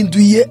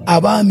yaduhinduye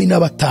abami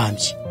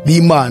n'abatambyi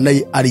b'Imana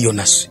ye ariyo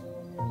na se.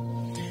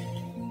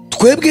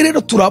 Twebwe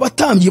rero turi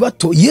abatambyi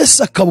bato,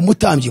 Yesu akaba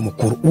umutambyi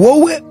mukuru.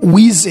 Wowe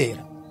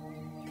wizera,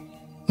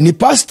 ni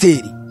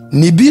pasiteri,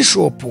 ni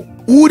bishopu,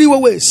 uri we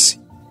wese,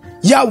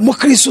 yaba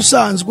umukristo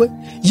usanzwe,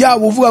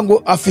 yaba uvuga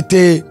ngo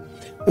afite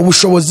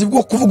ubushobozi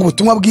bwo kuvuga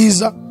ubutumwa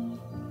bwiza,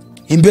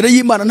 imbere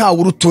y'Imana ntawe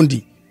uruta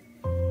undi.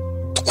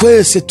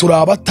 Twese turi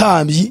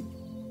abatambyi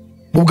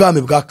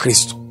b'ubwami bwa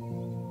Kristo.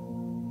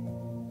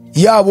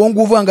 Yaba uwo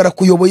nguvuga ngo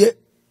arakuyoboye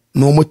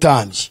ni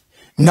umutambyi,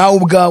 nawe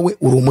ubwawe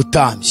uri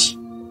umutambyi.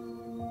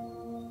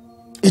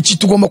 Iki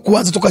tugomba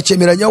kubanza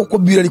tukacyemeranya uko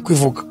Bibiliya ari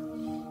kwivuga.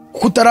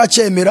 Kuko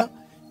utaracyemera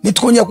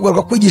nitwongera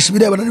kugaruka kwigisha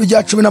ibirebana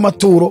n'ibya 10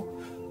 n'amaturo,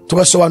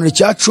 tugasobanura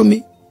icya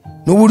 10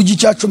 n'uburyo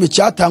icya 10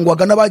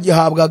 cyatangwaga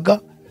n'abagihabwaga.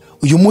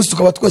 Uyu munsi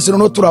tukaba twese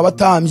noneho turi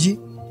abatambyi.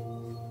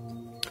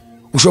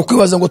 Ushobora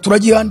kwibaza ngo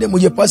turagihande mu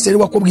gihe pasiteri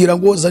wakubwira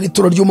ngo zana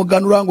ituro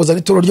ry'umuganura, ngo zana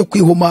ituro ryo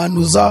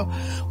kwihumanuza,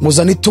 ngo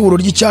zana ituro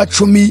ry'icya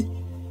 10.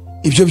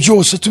 Ibyo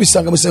byose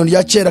tubisanga mu isezerano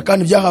rya kera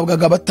kandi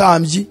byahabwaga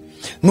abatambyi.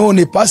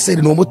 None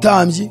pasiteri ni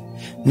umutambyi,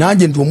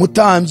 nanjye ndi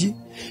umutambyi.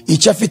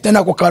 Icyo afite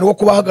nako kantu ko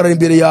kubahagarara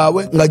imbere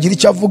yawe ngagira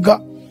icyo avuga,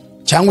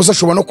 cyangwa se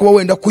ashobora no kuba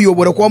wenda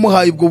kuyobora, kuba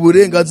muhaye ubwo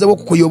burenganzira bwo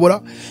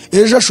kukuyobora,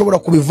 ejo ashobora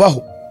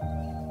kubivaho.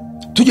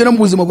 Tugera mu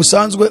buzima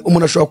busanzwe,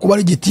 umuntu ashobora kuba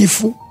ari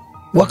gitifu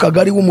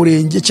w'akagari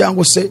w'umurenge,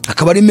 cyangwa se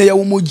akaba ari meya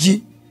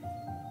w'umujyi.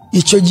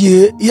 Icyo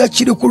gihe iyo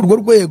akiri kuri urwo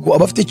rwego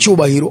aba afite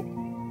icyubahiro,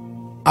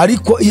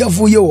 ariko iyo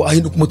avuyeho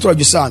ahinduka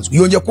umuturage usanzwe,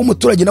 yongera kuba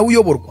umuturage nawe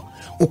uyoborwa.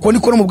 Uko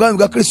niko no mu bwami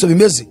bwa Kristo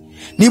bimeze.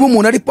 Niba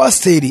umuntu ari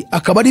pasiteri,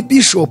 akaba ari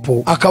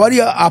bishopu, akaba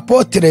ari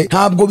apotere,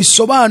 ntabwo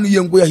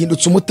bisobanuye ngo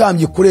yahindutse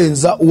umutambyi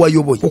kurenza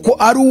uwayoboye, kuko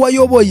ari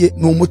uwayoboye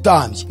ni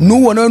umutambyi,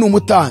 n'uwo nawe ni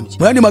umutambyi.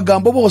 Mu yandi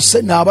magambo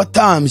bose ni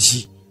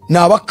abatambyi, ni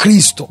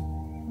abakristo.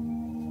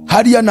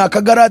 Hariya ni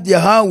akagaradi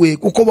yahawe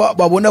kuko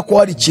babona ko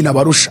hari ikintu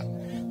abarusha,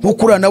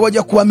 nkuko uriya nawe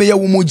ajya kuba meya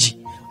w'umujyi,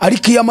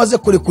 ariko iyo amaze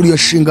kurekura iyo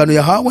nshingano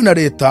yahawe na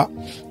leta,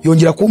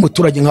 yongera kuba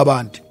umuturage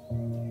nk'abandi.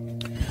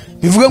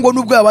 Bivuga ngo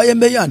nubwo yabaye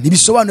meya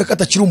ntibisobanuye ko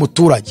atakiri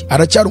umuturage,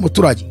 aracyari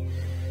umuturage.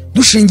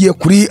 Dushingiye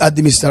kuri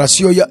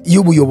administration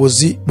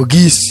y'ubuyobozi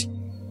bw'isi,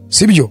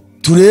 sibyo?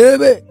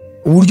 Turebe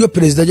uburyo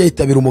perezida ajya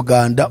yitabira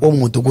umuganda wo mu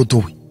mudugudu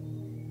we.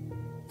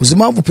 Uzi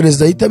impamvu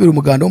perezida yitabira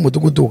umuganda wo mu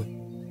mudugudu we?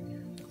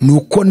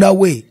 Nuko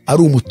nawe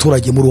ari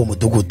umuturage muri uwo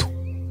mudugudu.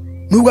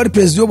 Nubwo ari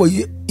perezida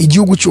uyoboye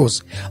igihugu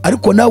cyose,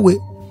 ariko nawe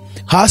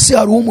hasi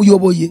hari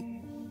umuyoboye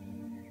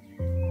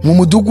mu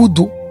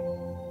mudugudu.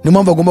 Ni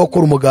mpamvu agomba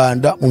gukora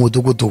umuganda mu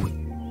mudugudu we,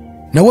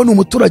 nawe ni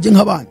umuturage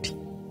nk'abandi.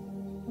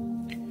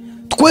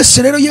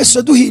 Twese rero Yesu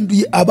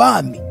yaduhinduye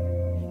abami,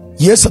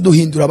 Yesu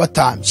aduhindura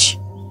abatambyi.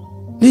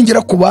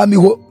 Ningera ku bami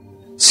ho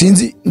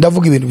sinzi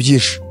ndavuga ibintu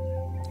byinshi.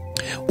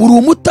 Uri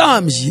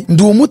umutambyi,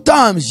 ndi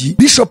umutambyi,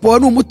 bishop wa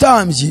ni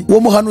umutambyi, uwo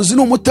muhanuzi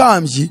ni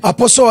umutambyi,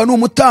 apostle wa ni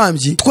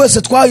umutambyi,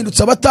 twese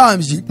twahindutse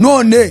abatambyi.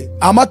 None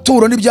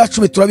amaturo n'ibya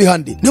 10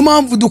 turabihande. Niyo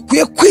mpamvu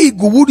dukwiye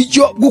kwiga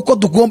uburyo bw'uko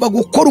tugomba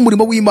gukora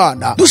umurimo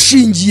w'Imana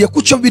dushingiye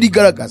ku cyo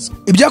birigaragaza.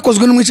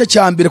 Ibyakozwe no mu gice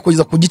cya mbere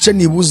kugeza ku gice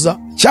nibuza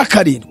cya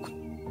 7,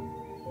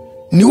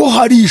 niho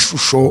hari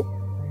ishusho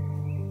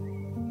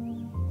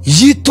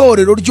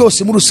y'itorero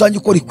ryose muri rusange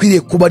uko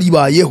rikwiriye kuba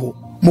ribayeho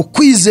mu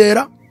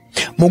kwizera,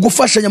 mu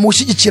gufashanya, mu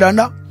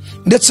gushyigikirana,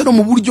 ndetse no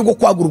mu buryo bwo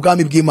kwagura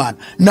ubwami bw'Imana.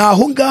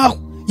 Naho ngaho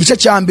gice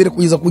cya mbere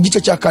kugeza ku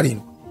gice cya 7,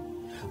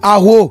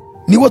 aho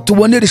niho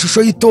tubonera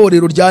ishusho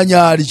y'itorero rya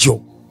nyaryo.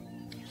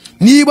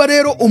 Niba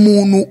rero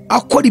umuntu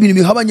akora ibintu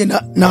bihabanye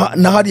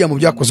na hariya mu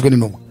byakozwe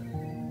n'intumwa,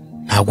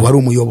 ntabwo ari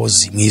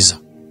umuyobozi mwiza.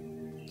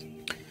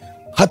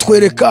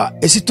 Hatwereka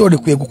ese itorero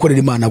rikwiye gukorera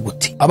Imana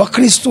gute?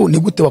 Abakristo ni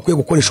gute bakwiye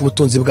gukoresha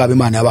ubutunzi bwabo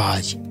Imana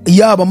yabahaye,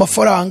 yaba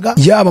amafaranga,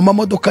 yaba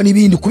amamodoka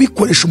n'ibindi,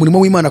 kubikoresha umurimo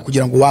w'Imana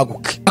kugira ngo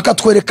waguke.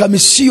 Akatwereka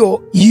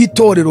misiyo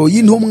y'itorero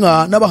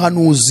y'intumwa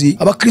n'abahanuzi,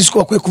 abakristo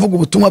bakwiye kuvuga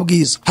ubutumwa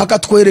bwiza.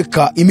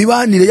 Hakatwereka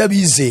imibanire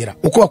y'abizera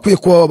uko bakwiye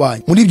kuba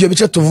babanye. Muri ibyo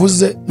bice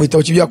tuvuze mu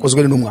gitabo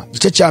cy'ibyakozwe n'intumwa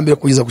gice cya mbere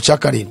kugeza ku cya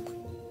 7,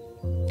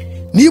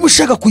 niba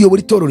ushaka kuyobora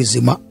itorero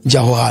rizima njya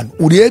aho hantu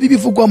urebe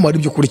ibivugwamo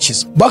aribyo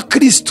ukurikiza.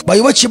 Bakristo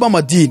bayoboke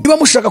b'amadini, niba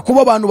mushaka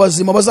kuba abantu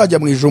bazima bazajya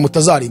mu ijuru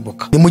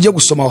mutazarimbuka, nimujye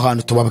gusoma aho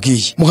hantu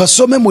tubabwiye,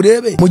 muhasome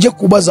murebe, mujye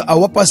kubaza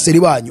abo bapasiteri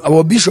banyu,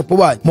 abo bishop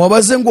banyu,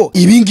 mubabaze ngo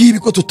ibi ngibi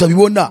ko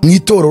tutabibona mu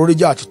itorero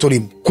ryacu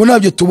turimo, ko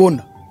nabyo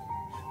tubona.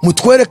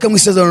 Mutwereke mu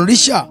isezerano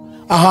rishya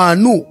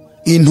ahantu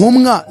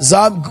intumwa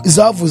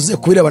zavuze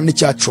kubirebana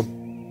n'icyacu,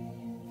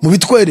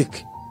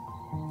 mubitwereke.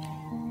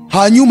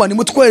 Hanyuma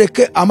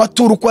nimutwereke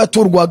amaturo uko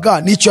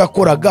yaturwaga n'icyo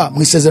yakoraga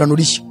mu isezerano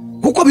rishya,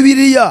 kuko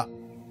Bibiliya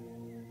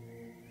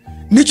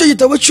nicyo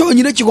gitabo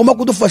cyonyine kigomba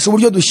kudufasha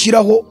uburyo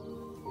dushyiraho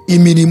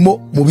imirimo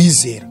mu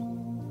bizera,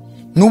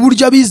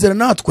 n'uburyo abizera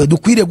natwe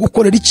dukwiriye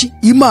gukorera iki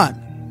Imana,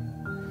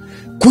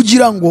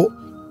 kugira ngo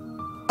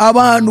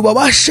abantu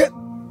babashe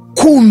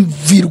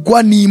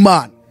kumvirwa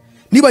n'Imana.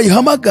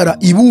 Nibayihamagara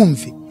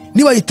ibumve,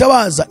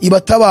 nibayitabaza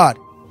ibatabare,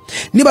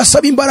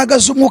 nibasaba imbaraga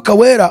z'umwuka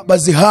wera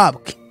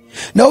bazihabwe.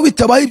 Naho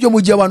bitabaye ibyo,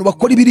 mu gihe abantu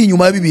bakora ibiri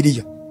inyuma ya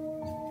Bibiliya,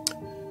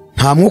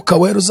 nta mwuka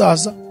wera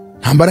uzaza,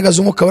 nta mbaraga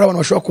z'umwuka wera abantu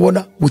bashobora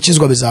kubona,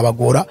 gukizwa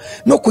bizabagora,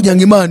 no kugira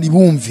ngo Imana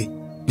ibumve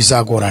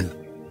bizagorana.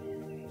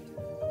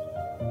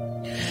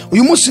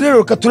 Uyu munsi rero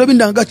reka turebe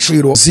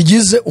indangagaciro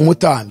zigize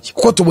umutambyi,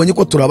 kuko tubonye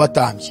ko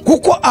turabatambyi,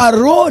 kuko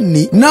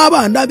Aroni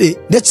n'abana be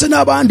ndetse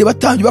n'abandi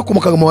batambyi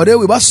bakomokaga mu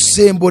Balewi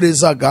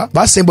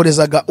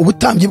basemborezaga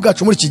ubutambyi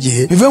bwacu muri iki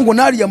gihe. Bivuye ngo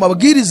nariya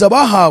mabwiriza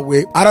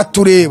bahawe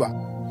aratureba,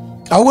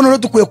 ahubwo noneho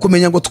dukwiye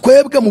kumenya ngo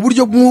twebwe mu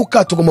buryo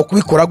bw'umwuka tugomba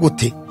kubikora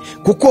gute,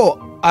 kuko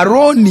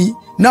Aroni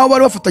nabo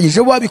bari bafatanyije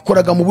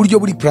babikoraga mu buryo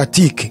buri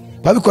pratique,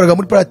 babikoraga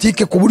muri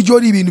pratique ku buryo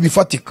ari ibintu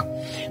bifatika.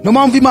 No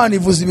mpamvu Imana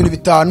ivuze ibintu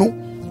bitanu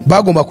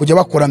bagomba kujya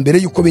bakora mbere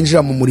yuko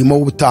binjira mu murimo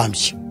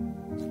w'ubutambyi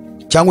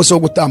cyangwa se wo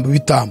gutamba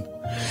ibitambo.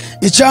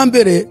 Icya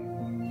mbere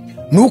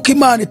nuko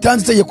Imana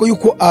itanze itegeko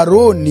yuko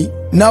Aroni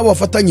nabo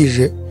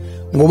bafatanyije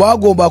ngo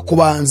bagomba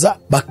kubanza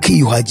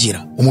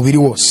bakiyuhagira umubiri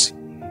wose,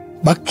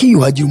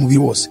 bakiyuhagira umubiri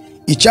wose.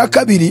 Icya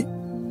kabiri,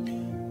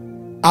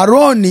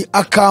 Aroni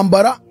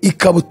akambara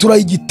ikabutura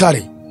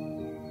y'igitare.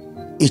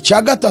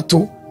 Icya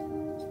gatatu,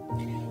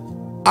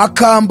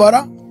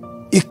 akambara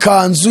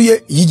ikanzu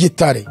ye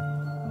y'igitare.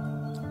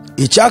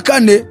 Icya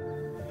kane,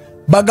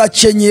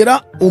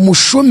 bagakenyera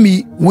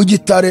umushumi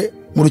w'igitare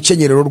mu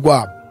rukenyerero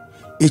rwabo.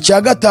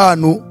 Icya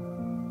gatanu,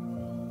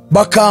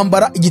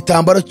 bakambara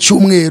igitambaro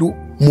cy'umweru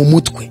mu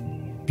mutwe.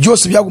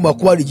 Byose byagomba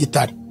kuba ari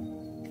igitare.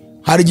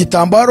 Hari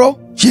igitambaro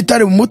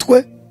cy'igitare mu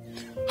mutwe,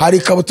 hari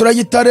ikabutura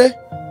y'igitare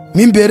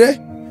mo imbere,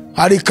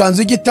 hari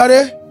ikanzu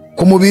y'igitare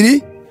ku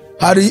mubiri,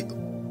 hari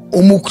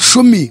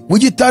umushumi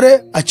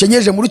w'igitare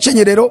akenyeje mu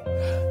rukenyerero,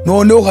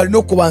 noneho hari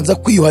no kubanza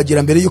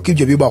kwiyuhagira mbere yuko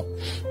ibyo bibaho.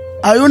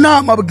 Ayo ni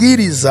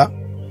amabwiriza,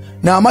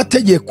 ni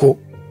amategeko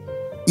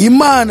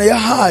Imana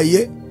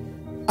yahaye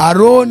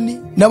Aroni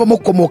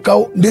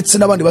n'abamukomokaho ndetse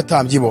n'abandi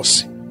batambyi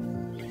bose.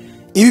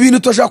 Ibi bintu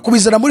turashaka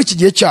kubizana muri iki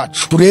gihe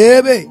cyacu,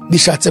 turebe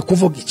bishatse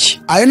kuvuga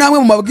iki. Ayo namwe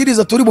mu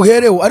mabwiriza turi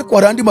buhereho, ariko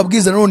hari andi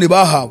mabwiriza nanone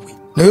bahawe,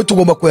 nayo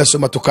tugomba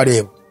kuyasoma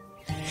tukareba.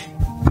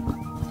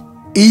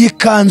 Iyi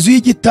kanzu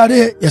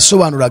y'igitare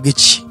yasobanuraga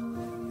iki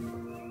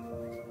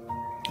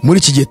muri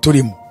iki gihe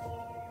turimo?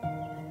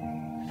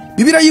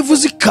 Bibiliya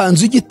yivuze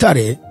ikanzu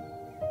y'igitare,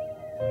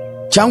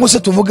 cyangwa se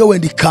tuvuge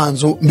wenda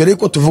ikanzu mbere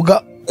yuko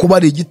tuvuga kuba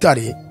ari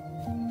igitare,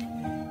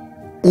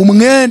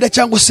 umwenda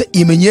cyangwa se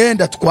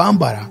imyenda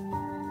twambara.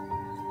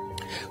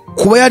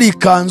 Kuba yari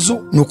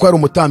ikanzu nuko yari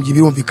umutambyi,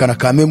 birumvikana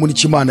kame muri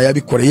Imana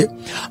yabikoreye.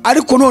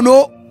 Ariko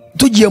noneho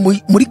tugiye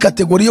muri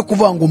kategori yo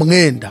kuvanga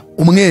umwenda,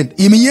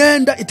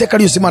 imyenda iteka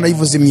ryose Imana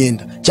yivuze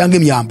imyenda cyangwa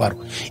imyambaro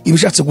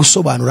ibishatse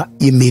gusobanura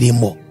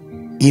imirimo.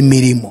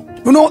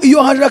 Noneho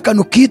iyo haje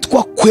akantu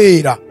kitwa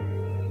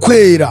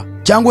kwera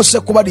cyangwa se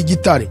kuba ari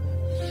igitare,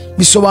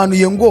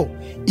 bisobanuye ngo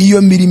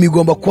iyo mirimo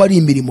igomba kuba ari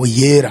imirimo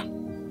yera,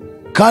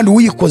 kandi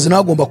uyikoze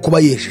nawe agomba kuba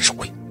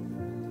yejejwe.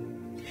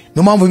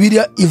 No mpamvu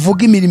Bibiliya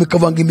ivuga imirimo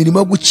ikavanga imirimo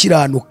yo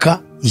gukiranuka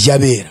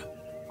y'abera.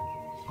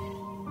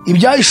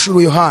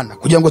 Ibyahishuriwe Yohana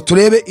kugira ngo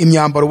turebe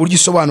imyambaro uburyo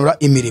isobanura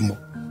imirimo.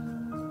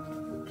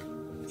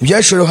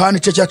 Ibyahishuriwe Yohana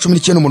igice cya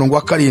 19 umurongo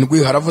wa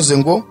 7 haravuze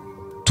ngo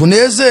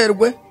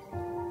tunezerwe,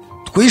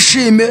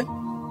 twishime,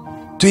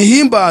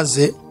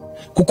 tuyihimbaze,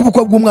 kuko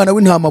ubukwe bw'umwana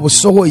w'intama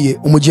busohoye,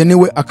 umugeni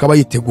we akaba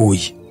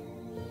yiteguye.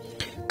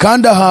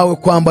 Kandi ahawe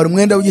kwambara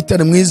umwenda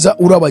w'igitare mwiza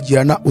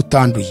urabagirana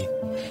utanduye.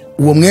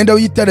 Uwo mwenda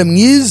w'igitare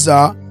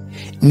mwiza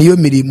niyo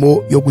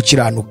mirimo yo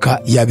gukiranuka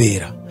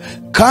y'abera.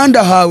 Kandi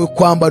ahawe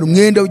kwambara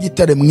umwenda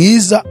w'igitare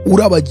mwiza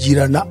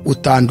urabagirana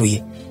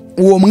utanduye.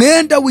 Uwo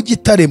mwenda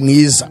w'igitare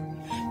mwiza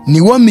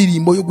niwo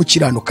mirimo yo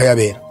gukiranuka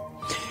y'abera.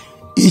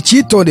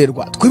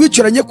 Icyitonderwa,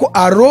 twibicuranye ko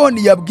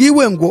Aroni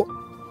yabwiwe ngo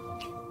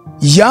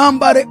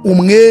yambare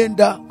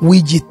umwenda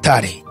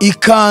w'igitare,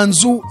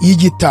 ikanzu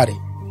y'igitare.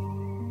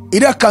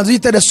 Iriya kanzu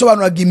y'igitare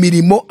yasobanuraga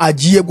imirimo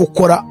agiye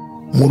gukora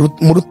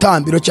mu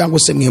rutambiro cyangwa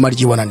se mu ihema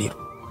ry'ibonaniro.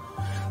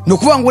 Ni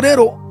ukuvuga ngo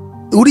rero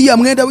uriya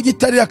mwenda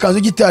w'igitare, iriya kanzu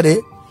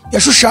y'igitare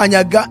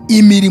yashushanyaga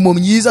imirimo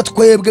myiza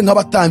twebwe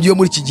nk'abatambyi bo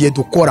muri iki gihe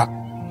dukora.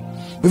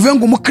 Bivuye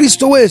ngo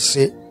umukristo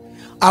wese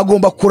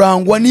agomba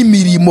kurangwa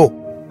n'imirimo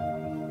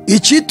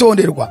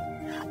icyitonderwa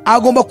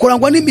agomba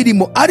kurangwa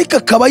n'imirimo ariko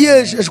akaba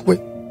yejejwe.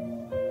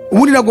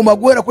 Ubundi nagomba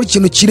guhera kuri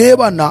ikintu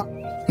kirebana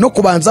no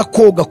kubanza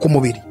koga ku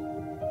mubiri.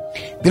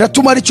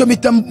 Biratuma aricyo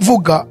mpita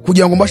mvuga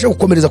kugira ngo mbashe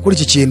gukomereza kuri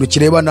iki kintu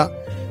kirebana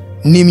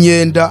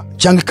n'imyenda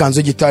cyangwa ikanzu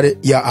y'igitare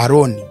ya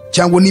Aroni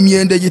cyangwa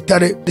n'imyenda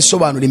y'igitare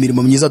isobanura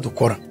imirimo myiza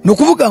dukora. Ni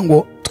ukuvuga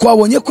ngo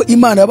twabonye ko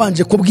Imana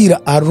yabanje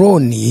kubwira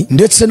Aroni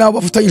ndetse n'abo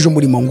bafatanyije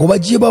umurimo ngo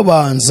bagiye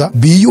babanza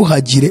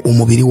biyuhagire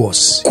umubiri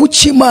wose.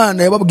 Kuki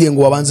Imana yababwiye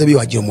ngo babanze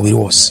biyuhagire umubiri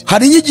wose?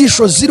 Hari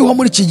inyigisho ziriho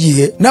muri iki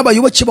gihe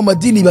n'abayoboke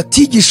b'amadini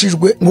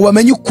batigishijwe ngo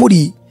bamenye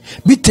ukuri,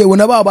 bitewe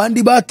na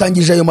babandi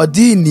batangije ayo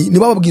madini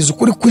ntibababwize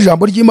ukuri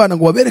kw'ijambo ry'Imana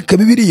ngo babereke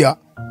Bibiliya.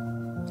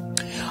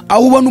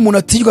 Aho ubona umuntu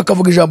atinyuka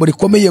akavuga ijambo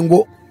rikomeye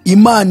ngo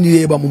Imana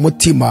ireba mu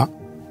mutima,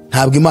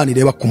 ntabwo Imana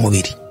ireba ku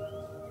mubiri.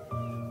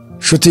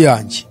 Nshuti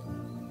yanjye,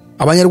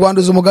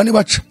 Abanyarwanda uzi umugani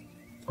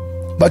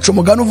baca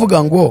umugani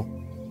uvuga ngo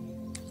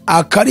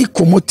akari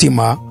ku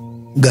mutima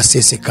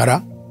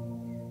gasesekara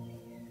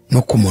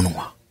no ku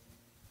munwa.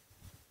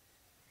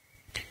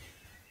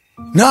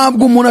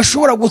 Ntabwo umuntu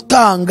ashobora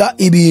gutanga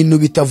ibintu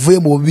bitavuye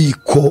mu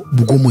bubiko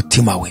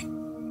bw'umutima we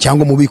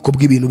cyangwa mu bubiko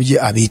bw'ibintu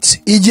bye abitse.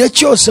 Igihe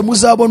cyose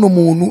muzabona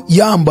umuntu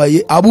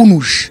yambaye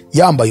abunuje,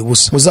 yambaye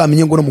ubusa,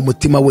 muzamenye ngo no mu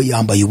mutima we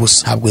yambaye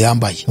ubusa, ntabwo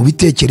yambaye. Mu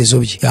bitekerezo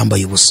bye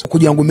yambaye ubusa.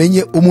 Kugira ngo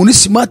umenye umuntu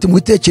smart mu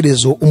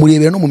bitekerezo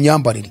umurebera no mu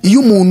myambarire. Iyo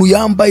umuntu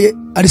yambaye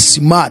ari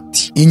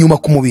smart inyuma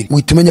ku mubiri,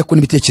 uhita umenya ko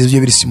n'ibitekerezo bye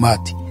biri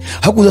smart.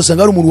 Hakuza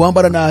usanga ari umuntu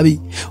wambara nabi,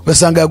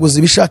 ugasanga yaguze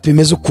ibishati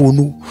bimeze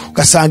ukuntu,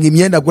 ugasanga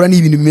imyenda agura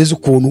n'ibintu bimeze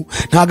ukuntu,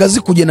 ntago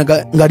azi kugenda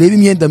ngareba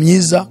imyenda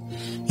myiza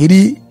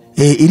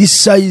iri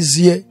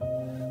size ye,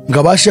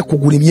 ngabashe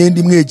kugura imyenda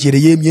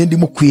imwegereye, imyenda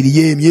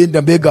imukwiriye,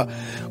 imyenda mbega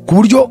ku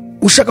buryo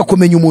ushaka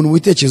kumenya umuntu mu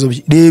bitekerezo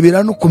bye,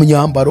 rebera no ku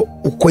myambaro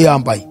uko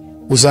yambaye,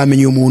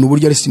 uzamenya uyu muntu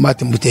buryo ari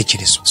smart mu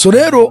bitekerezo. So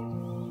rero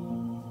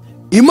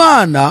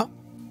Imana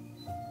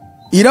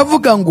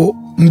iravuga ngo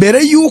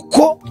mbere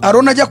yuko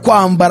Aroni ajya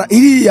kwambara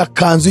iriya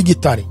kanzu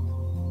y'igitare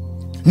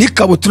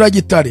n'ikabutura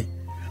y'igitare,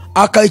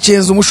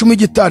 akayikenza umushumi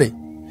w'igitare,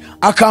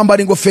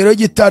 akambara ingofero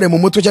y'igitare mu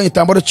mutwe cyangwa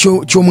igitambaro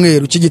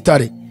cy'umweru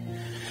cy'igitare,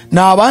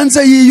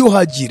 nabanze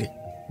yiyuhagire.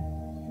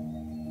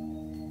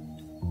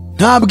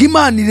 Ntabwo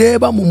Imana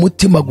ireba mu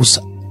mutima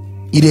gusa,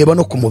 ireba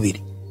no ku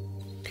mubiri.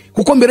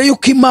 Kuko mbere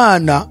yuko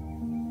Imana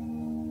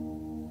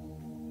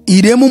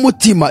irema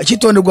umutima,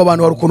 icyitonderwa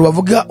abantu hari ukuntu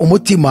bavuga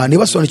umutima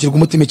ntibasobanukirwe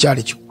umutima icyo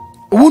ari cyo.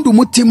 Ubundi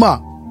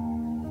umutima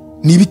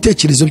ni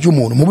ibitekerezo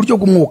by'umuntu mu buryo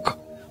bw'umwuka.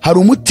 Hari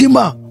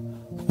umutima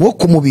wo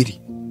ku mubiri,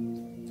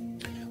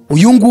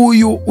 uyu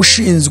nguyu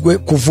ushinzwe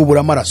kuvubura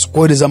amaraso,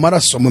 kohereza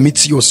amaraso mu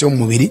mitsi yose yo mu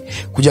mubiri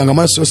kugira ngo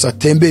amaraso yose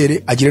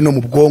atembere agire no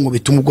mu bwonko,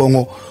 bituma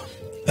ubwonko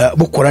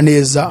bukora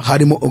neza,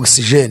 harimo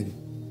oxygen.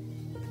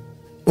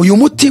 Uyu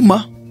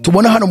mutima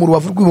tubona hano mu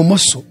rubavu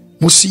rw'ibumoso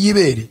musi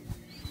y'ibere,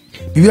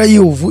 Bibiliya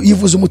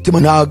yivuze umutima,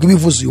 ntabwo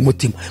bivuze uyu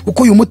mutima,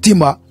 kuko uyu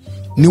mutima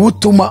niwo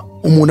utuma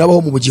umuntu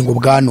abaho mu bugingo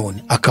bwa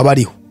none akaba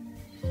ariho.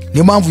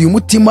 Niyo mpamvu uyu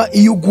mutima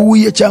iyo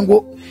uguye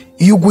cyangwa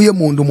iyo uguye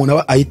mu nda umuntu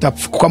aba ahita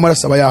apfa, kuko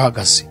amaraso aba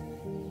yahagaze.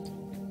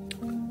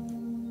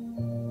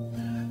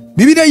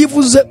 Bibiliya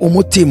yivuze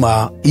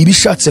umutima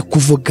ibishatse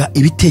kuvuga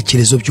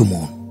ibitekerezo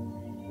by'umuntu.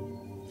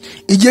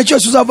 Igihe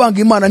cyose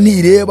uzavanga Imana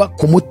ntireba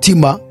ku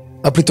mutima,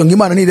 aprito ngo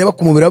Imana ntireba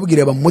ku mubiri ahubwo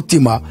ireba mu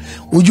mutima,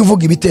 ujye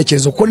uvuga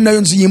ibitekerezo, kuko ni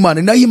nayo nzu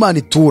y'Imana, ni nayo Imana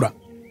itura.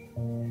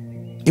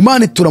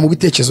 Imana itura mu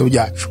bitekerezo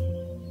byacu.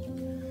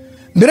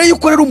 Mbere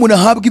yuko rero umuntu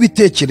ahabwa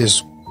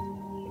ibitekerezo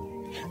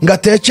ngo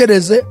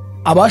atekereze,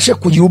 abashe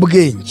kugira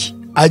ubwenge,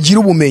 agira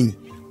ubumenyi,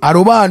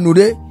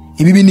 arobanure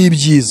ibibi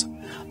n'ibyiza,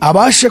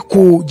 abashe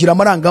kugira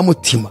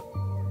amarangamutima,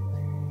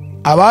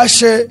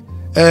 abashe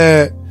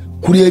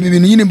kureba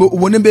ibintu nyine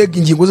ubone mbega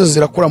ingingo zose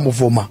zirakora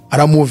muvoma,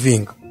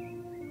 aramuvinga.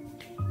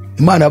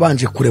 Imana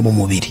yabanje kurema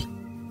umubiri,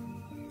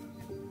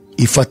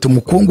 ifata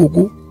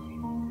umukungugu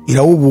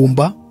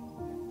irawubumba,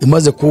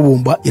 imaze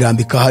kuwubumba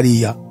irambika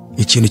hariya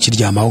ikintu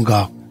kiryama aho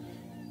ngaho,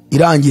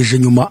 irangije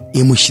nyuma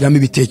imushyiramo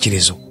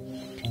ibitekerezo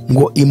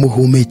ngo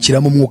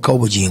imuhumekiramo umwuka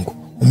w'ubugingo,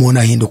 umuntu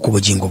ahinduka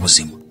ubugingo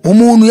buzima.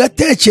 Umuntu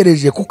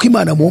yatekereje kuko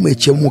Imana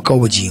yamuhumekeye umwuka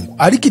w'ubugingo,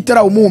 ariko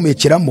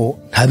itarawumuhumekeramo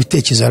nta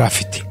bitekerezo yari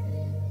afite.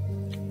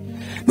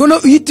 None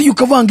uhita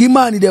ukavanga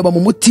Imana ireba mu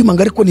mutima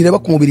ngo ariko nireba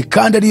ku mubiri,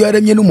 kandi ariyo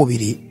yaremye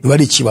n'umubiri, biba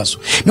ari ikibazo.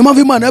 Niyo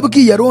mpamvu Imana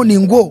yabwiye Aroni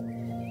ngo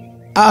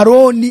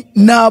Aroni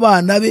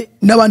n'abana be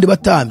n'abandi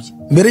batambyi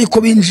mbere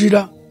yuko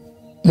binjira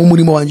mu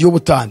murimo wanjye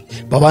w'ubutambyi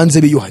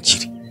babanze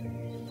biyuhagire.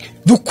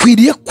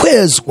 Dukwiriye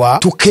kwezwa,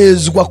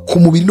 tukezwa ku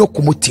mubiri no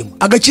ku mutima.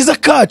 Agakiza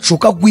kacu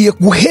kagwiye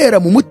guhera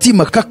mu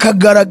mutima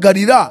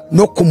kakagaragarira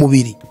no ku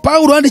mubiri.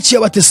 Pawulo yandikiye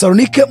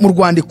Abatesalonike mu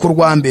rwandiko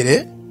rwa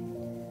mbere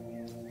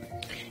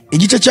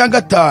igice cya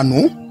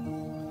 5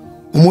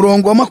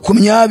 umurongo wa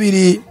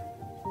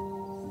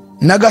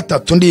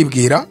 23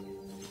 ndibwira,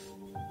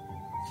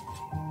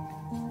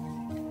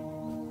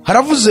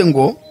 haravuze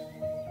ngo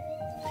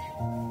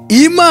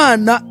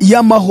Imana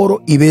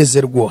y'amahoro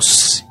ibeze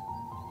rwose,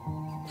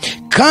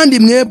 kandi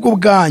mwebwe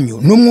ubwanyu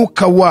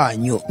n'umwuka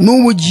wanyu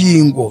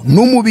n'ubugingo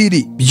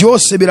n'umubiri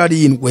byose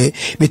birarindwe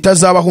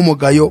bitazabaho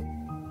umugayo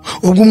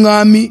ubwo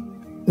umwami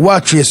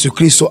wacu Yesu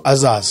Kristo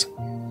azaza.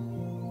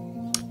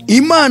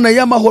 Imana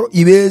y'amahoro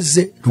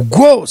ibeze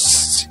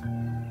rwose.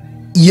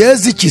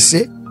 Yeze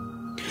ikise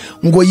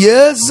ngo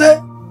yeze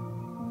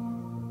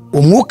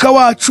umwuka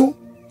wacu,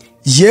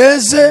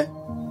 yeze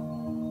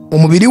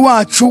umubiri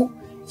wacu,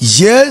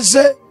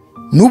 yeze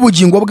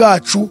n'ubugingo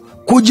bwacu,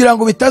 kugira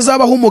ngo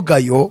bitazabaho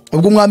umugayo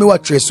ubwo umwami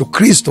wacu Yesu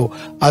Kristo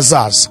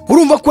azaza.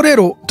 Urumva ko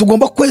rero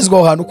tugomba kwezwa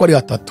aho hantu ko ari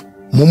hatatu: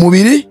 mu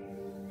mubiri,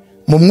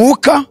 mu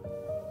mwuka,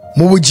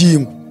 mu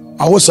bugingo.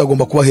 Aho hose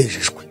agomba kuba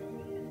hejejwe.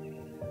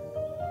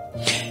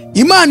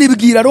 Imana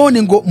ibwira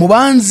Aroni ngo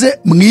mubanze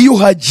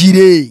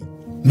mwiyuhagire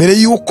mbere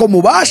yuko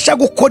mubasha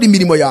gukora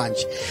imirimo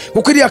yanjye,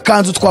 kuko iriya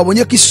kanzu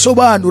twabonye ko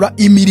isobanura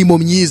imirimo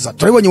myiza.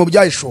 Turabibonye mu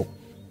byahishwe.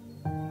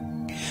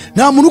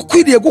 Nta muntu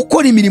ukwiriye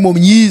gukora imirimo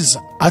myiza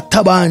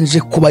atabanje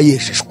kuba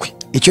yejejwe.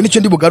 Icyo nicyo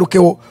ndi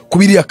bugarukeho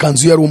kuba iriya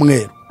kanzu yari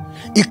umweru.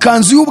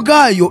 Ikanzu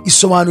y'ubwayo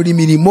isobanura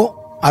imirimo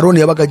Aroni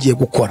yabaga agiye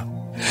gukora.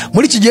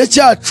 Muri iki gihe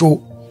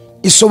cyacu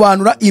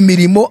isobanura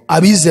imirimo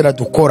abizera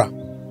dukora,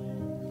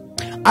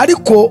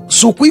 ariko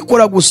si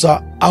ukuyikora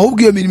gusa,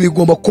 ahubwo iyo mirimo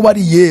igomba kuba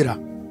ari yera.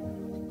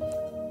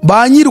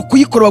 Ba nyiri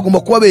ukuyikora bagomba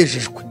kuba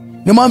bejejwe.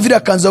 Niyo mpamvu iriya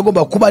kanzu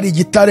agomba kuba ari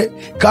igitare,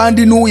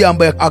 kandi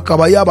n'uyambaye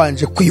akaba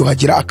yabanje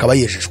kwiyuhagira akaba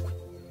yejejwe.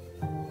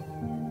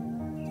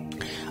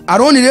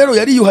 Aroni rero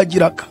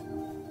yariyuhagiraga.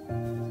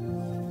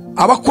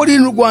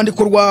 Abakorinto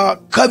urwandiko rwa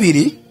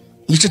 2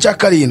 igice cya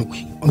 7,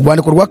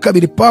 urwandiko rwa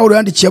 2 Pawulo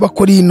yandikiye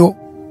Abakorinto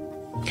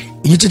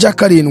igice cya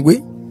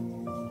 7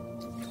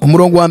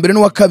 umurongo wa 1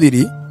 n'uwa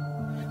 2,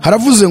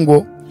 haravuze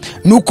ngo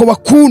nuko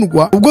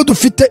bakundwa, ubwo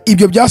dufite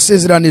ibyo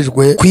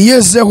byasezeranijwe,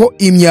 twiyezeho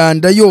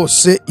imyanda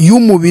yose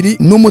y'umubiri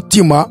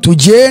n'umutima,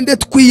 tugende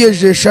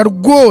twiyejesha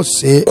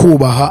rwose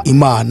kubaha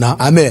Imana.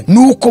 Amen.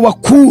 Nuko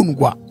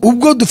bakundwa,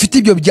 ubwo dufite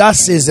ibyo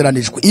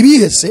byasezeranijwe.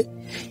 Ibihese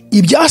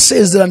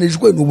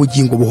ibyasezeranijwe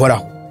n'ubugingo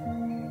buhoraho,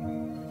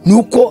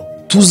 nuko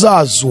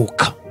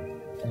tuzazuka,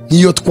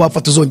 niyo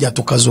twapfa tuzongera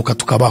tukazuka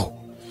tukabaho.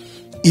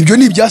 Ibyo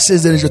ni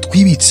ibyasezeranijwe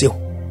twibitseho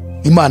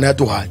Imana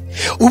yaduhaye.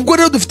 Ubwo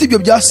rero dufite ibyo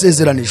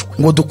byasezeranijwe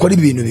ngo dukore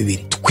ibintu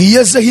bibiri: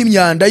 twiyezeho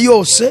imyanda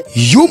yose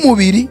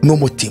y'umubiri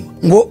n'umutima.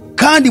 Ngo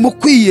kandi mu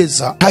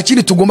kwiyeza nta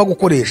kindi tugomba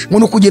gukoresha,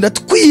 ngo kugenda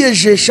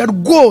twiyejesha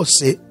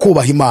rwose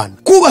kubaha Imana.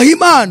 Kubaha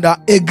Imana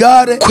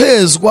egare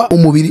kwezwa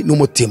umubiri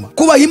n'umutima.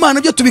 Kubaha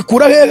Imana byo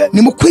tubikura hehe?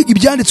 Ni mu kwiga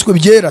ibyanditswe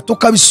byera,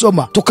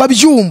 tukabisoma,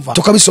 tukabyumva,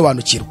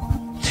 tukabisobanukirwa.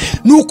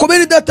 Nuko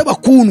bene data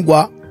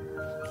bakundwa,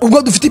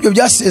 ubwo dufite ibyo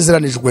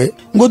byasezeranijwe,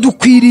 ngo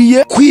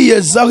dukwiriye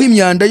kwiyezaho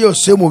imyanda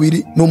yose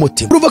y'umubiri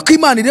n'umutima. Urumva ko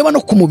Imana ireba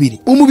no ku mubiri.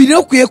 Umubiri rero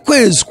ukwiye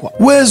kwezwa.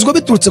 Wezwa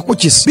biturutse ku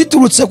kisi?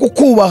 Biturutse ku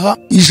kubaha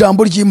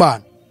ijambo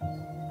ry'Imana.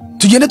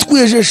 Tugende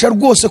twiyejesha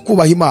rwose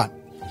kubaha Imana.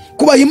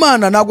 Kubaha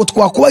Imana ntabwo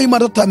twakubaha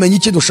Imana tutamenya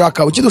icyo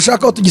dushaka. Icyo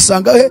dushaka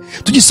tugisanga he?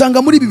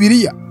 Tugisanga muri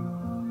Bibiliya.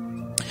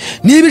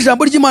 Niba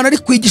ijambo ry'Imana ari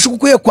kwigisha uko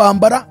ukwiye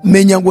kwambara,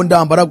 menya ngo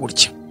ndambara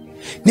gutya.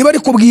 Niba ari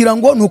kubwira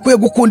ngo ntukwiye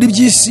gukunda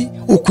iby'isi,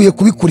 ukwiye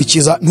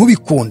kubikurikiza,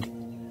 ntubikunde.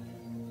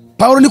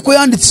 Pawulo niko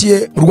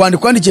yandikiye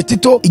urwandiko yandikiye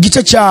Tito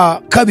igice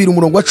cya 2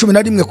 umurongo wa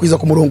 11 kugeza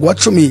ku murongo wa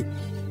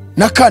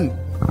 14.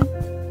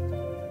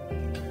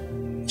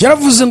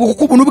 Yaravuze ngo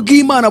kuko ubuntu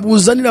bw'Imana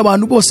buzanira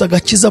abantu bose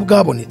agakiza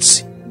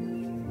bwabonetse.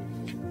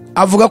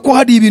 Avuga ko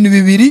hari ibintu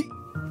bibiri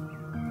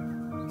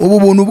ubu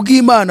buntu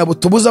bw'Imana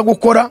butubuza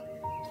gukora.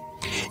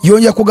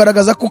 Yongera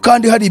kugaragaza ko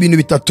kandi hari ibintu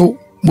bitatu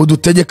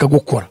budutegeka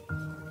gukora.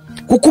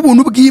 Kuko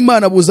ubuntu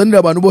bw'Imana buzanira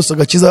abantu bose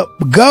agakiza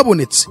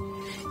bwabonetse.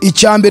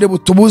 Icya mbere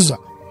butubuza,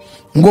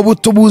 ngo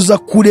butubuza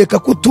kureka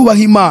kutubaha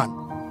Imana.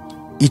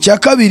 Icya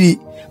kabiri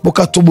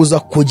bukatubuza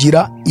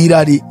kugira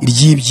irari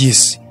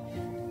ry'iby'isi.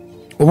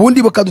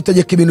 Ubundi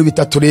bukadutegeka ibintu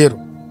bitatu rero.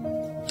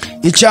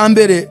 Icya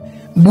mbere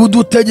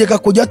budutegeka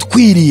kujya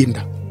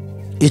twirinda.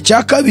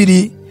 Icya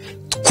kabiri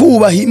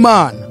twubaha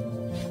Imana.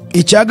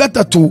 Icya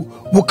gatatu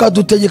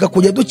bukadutegeka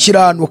kujya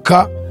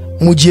dukiranuka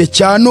mu gihe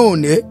cya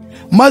none,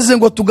 maze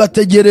ngo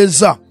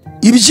tugategereza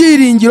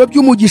ibyiringiro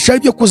by'umugisha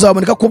byo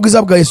kuzaboneka ku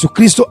bwiza bwa Yesu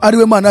Kristo, ari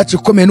we Mana yacu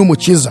ikomeye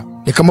n'umukiza.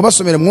 Reka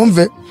mubasomere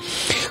mwumve.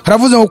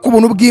 Haravuze ngo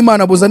ubuntu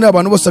bw'Imana buzanira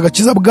abantu bose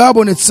agakiza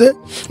bwabonetse,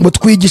 ngo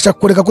twigisha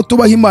kureka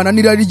kutubaha Imana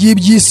n'irari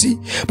ry'iby'isi,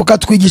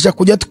 bukatwigisha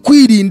kujya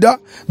twirinda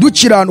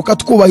dukiranuka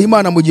twubaha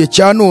Imana mu gihe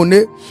cya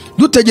none,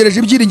 dutegereje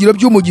ibyiringiro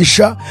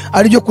by'umugisha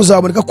ari byo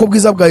kuzaboneka ku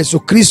bwiza bwa Yesu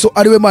Kristo,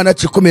 ari we Mana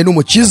yacu ikomeye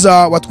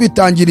n'umukiza,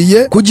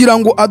 watwitangiriye kugira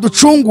ngo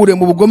aducungure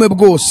mu bugome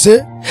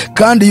bwose,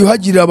 kandi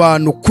yuhagirira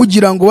abantu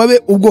kugira ngo babe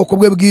ubwoko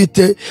bwe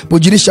bwite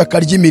bugira ishyaka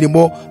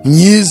ry'imirimo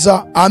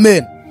myiza.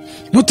 Amen.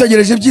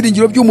 Dutegereje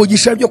ibyiringiro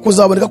by'umugisha byo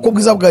kuzaboneka ku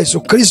bwiza bwa Yesu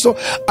Kristo,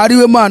 ari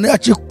we Mana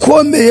yacu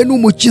ikomeye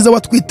n'umukiza,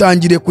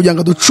 watwitangiriye kugira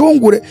ngo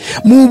aducungure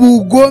mu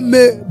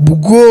bugome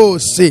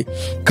bwose,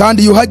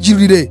 kandi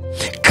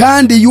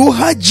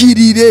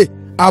yuhagirire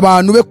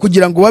abantu be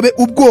kugira ngo babe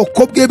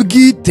ubwoko bwe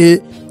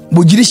bwite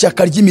bugira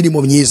ishyaka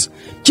ry'imirimo myiza.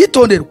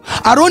 Kitonderwa,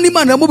 Aroni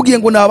Imana yamubwiye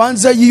ngo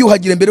nabanze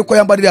yiyuhagire mbere ko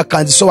yambarira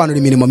kanzu isobanura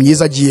imirimo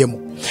myiza agiyemo.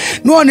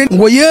 None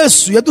ngo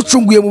Yesu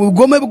yaducunguye mu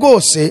bugome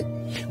bwose,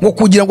 ngo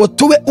kugira ngo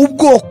tube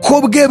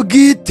ubwoko bwe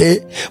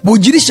bwite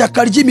bugira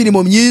ishyaka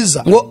ry'imirimo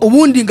myiza, ngo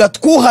ubundi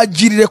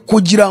ngatwuhagirire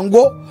kugira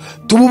ngo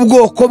tube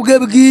ubwoko bwe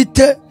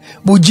bwite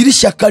bugira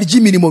ishyaka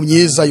ry'imirimo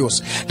myiza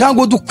yose.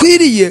 Ntabwo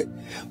dukwiriye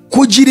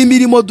kugira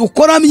imirimo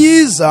dukora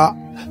myiza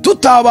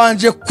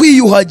tutabanje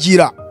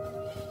kwiyuhagira,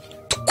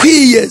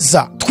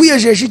 twiyeza.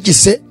 Twiyejesha iki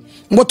se?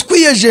 Ngo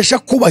twiyejesha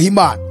kubaha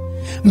Imana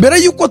mbere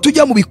yuko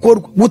tujya mu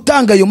bikorwa,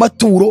 gutanga ayo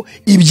maturo,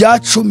 ibya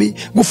 10,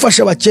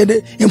 gufasha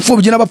abakene,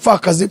 imfubyi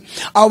n'abapfakazi,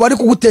 abo bari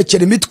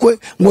kugutekera imitwe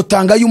ngo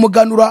tanga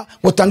y'umuganura,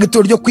 ngo tanga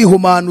ituro ryo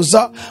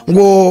kwihumanuza,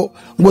 ngo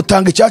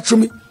tanga icya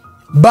 10.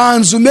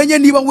 Banza umenye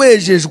niba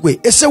wejejwe,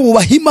 ese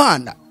wubaha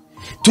Imana?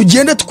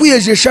 Tugende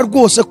twiyejesha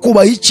rwose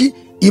kubaha iki?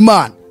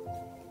 Imana.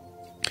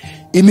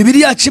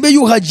 Imibiri yacu ibe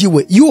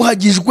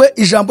yuhagijwe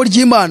ijambo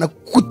ry'Imana,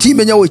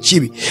 kutimenya we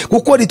kibi,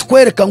 kuko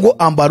ritwereka ngo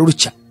ambara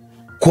utya,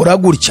 kora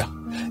gutya,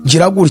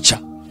 gira gutya.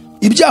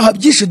 Ibyaha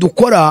byinshi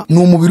dukora ni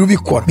umubiri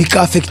ubikora,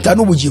 bikafekita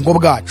n'ubugingo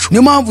bwacu.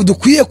 Niyo mpamvu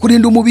dukwiye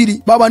kurinda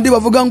umubiri. Babandi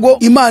bavuga ngo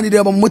Imana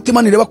ireba mu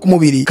mutima nireba ku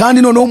mubiri,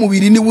 kandi noneho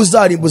umubiri niwo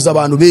uzarimbuza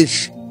abantu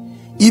benshi.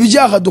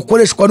 Ibyaha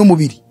dukoreshwa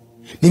n'umubiri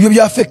nibyo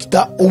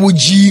byafekita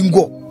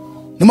ubugingo.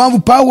 Niyo mpamvu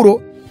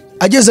Pawulo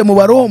ageze mu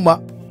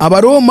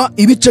Abaroma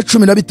ibice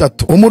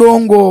 13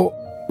 umurongo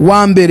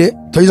wa mbere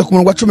tugeze ku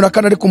murongo wa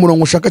 14, ariko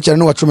umurongo ushaka cyane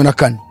no wa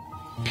 14,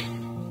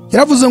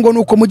 yaravuze ngo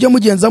nuko mujye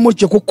mugenza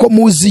mutyo, kuko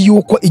muzi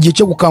yuko igihe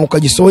cyo gukanguka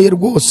gisohoye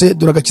rwose,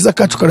 dore agakiza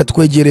kacu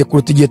karatwegereye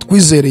kuruta igihe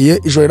twizereye.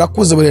 Ijoro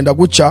rirakuze burenda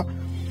gucya,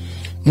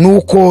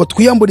 nuko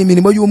twiyambura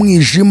imirimo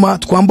y'umwijima,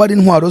 twambara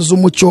intwaro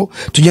z'umucyo,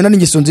 tugenda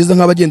n'ingeso nziza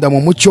nk'abagenda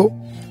mu mucyo,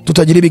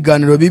 tutagira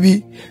ibiganiro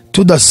bibi,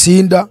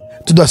 tudasinda,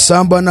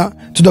 tudasambana,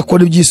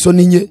 tudakora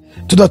iby'isoni nke,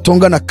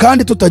 tudatongana,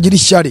 kandi tutagira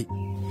ishyari.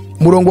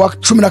 Murongo wa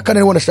 14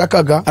 niwo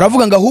nashakaga,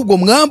 aravuga ngo ahubwo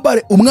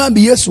mwambare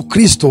umwami Yesu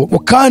Kristo,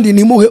 kandi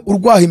nimuhe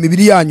urwaha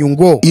imibiri yanyu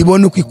ngo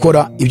ibone uko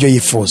ikora ibyo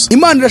yifuza.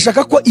 Imana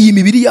irashaka ko iyi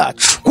mibiri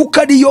yacu, kuko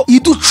ariyo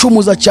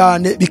iducumuza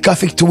cyane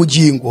bikafekita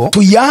ubugingo,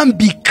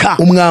 tuyambika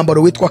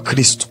umwambaro witwa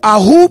Kristo.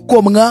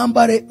 Ahubwo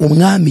mwambare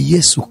umwami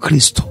Yesu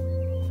Kristo,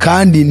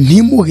 kandi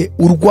ntimuhe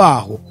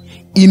urwaho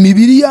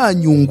imibiri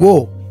yanyu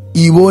ngo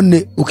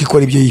ibone uko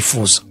ikora ibyo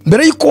yifuza.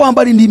 Mbere yuko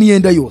wambara indi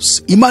myenda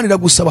yose, Imana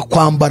iragusaba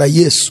kwambara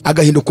Yesu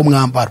agahinduka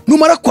umwambaro.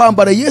 Numara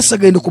kwambara Yesu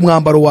agahinduka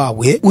umwambaro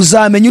wawe,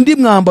 uzamenya undi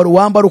mwambaro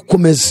wambara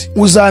ukomeze.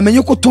 Uzamenya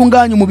uko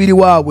utunganya umubiri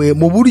wawe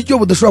mu buryo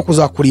budashobora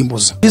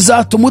kuzakurimbuza.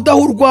 Bizatuma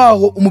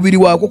udahurwaho umubiri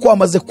wawe, kuko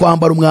wamaze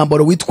kwambara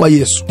umwambaro witwa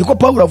Yesu. Niko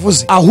Pawulo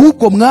avuze,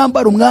 ahubwo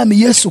mwambara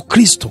umwami Yesu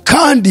Kristo,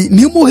 kandi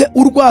ntimuhe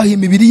urwaha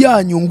imibiri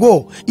yanyu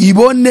ngo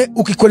ibone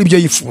uko ikora ibyo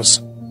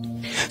yifuza.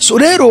 So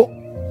rero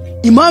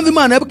impamvu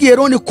Imana yabwiye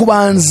Aroni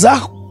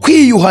kubanza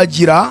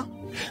kwiyuhagira,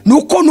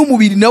 nuko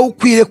n'umubiri nawe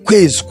ukwiriye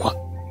kwezwa,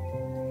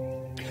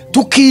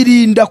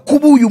 tukirinda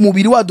kuba uyu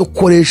mubiri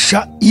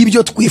wadukoresha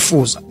ibyo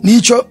twifuza.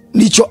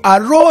 Nicyo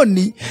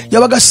Aroni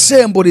yabaga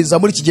asemburiza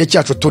muri iki gihe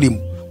cyacu turimo.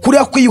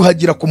 Kuriya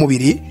kwiyuhagira ku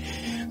mubiri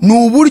ni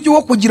uburyo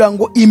bwo kugira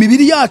ngo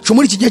imibiri yacu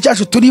muri iki gihe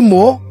cyacu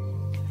turimo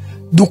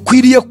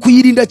dukwiriye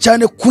kwirinda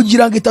cyane,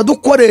 kugira ngo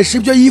itadukoresha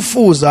ibyo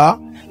yifuza,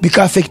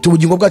 bikafekita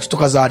ubugingo bwacu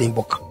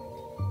tukazarimbuka.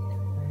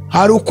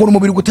 Hari ukuntu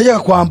umubiri gutegeka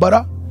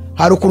kwambara,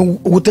 hari ukuntu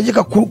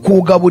ugutegeka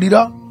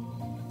kugaburira,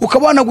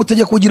 ukabana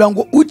gutegeka kugira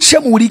ngo uce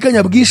mu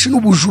buriganya bwinshi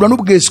n'ubujura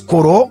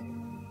n'ubwesikoro,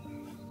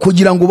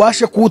 kugira ngo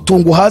ubashe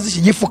kuwutunga uhaze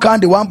iki gifu,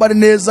 kandi wambare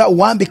neza,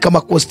 uwambika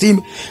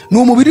amakositime. Ni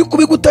umubiri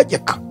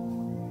kubigutegeka.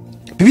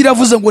 Bibiliya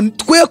iravuze ngo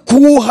twe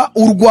kuwuha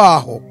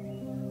urwaho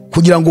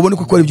kugira ngo ubone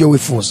uko ikora ibyo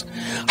wifuza.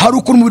 Hari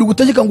ukuntu umubiri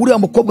gutegeka ngo uriya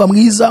mukobwa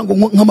mwiza, ngo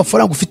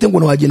nk'amafaranga ufite ngo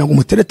ntiwagenda ngo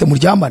umuterete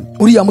muryamane,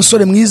 uriya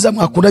musore mwiza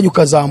mwakundanye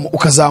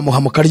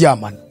ukazamuha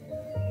mukaryamana.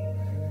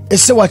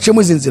 Ese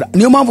wacemo izi nzira?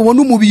 Niyo mpamvu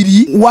ubona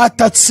umubiri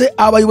watatse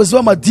abayobozi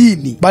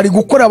b'amadini bari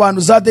gukora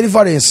abantu za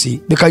deliverance,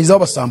 bikagizaho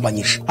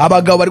basambanyisha.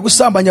 Abagabo bari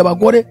gusambanya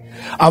abagore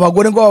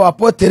ngo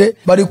abapotere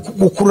bari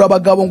gukurura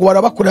abagabo ngo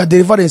barabakorera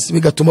deliverance,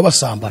 bigatuma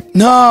basambana.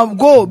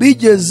 Ntabwo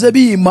bigeze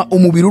bima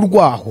umubiri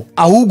urwaho,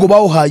 ahubwo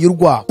bawuhaye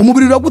urwaho.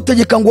 Umubiri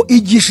uragutegeka ngo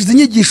igisha izi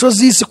nyigisho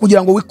z'isi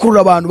kugira ngo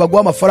wikurure abantu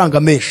baguha amafaranga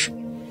menshi.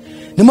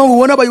 Niyo mpamvu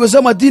ubona abayobozi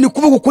b'amadini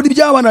kuvuga ukuri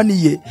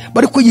byabananiye,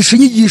 bari kwigisha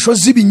inyigisho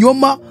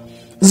z'ibinyoma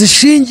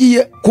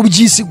zishingiye ku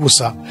by'isi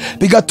gusa,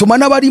 bigatuma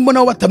n'abarimo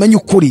nabo batamenya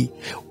ukuri.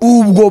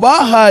 Ubwo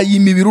bahaye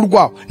imibiri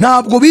urwaho,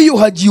 ntabwo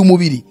biyuhagiye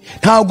umubiri,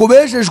 ntabwo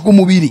bejejwe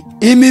umubiri.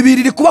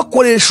 Imibiri iri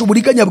kubakoresha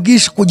uburiganya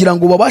bwinshi kugira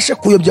ngo babashe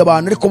kuyobya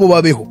abantu, ariko bo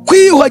babeho.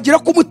 Kwiyuhagira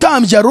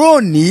k'umutambyi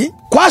Aroni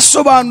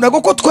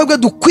kwasobanuraga ko twebwe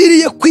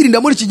dukwiriye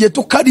kwirinda muri iki gihe,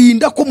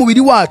 tukarinda ko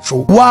umubiri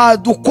wacu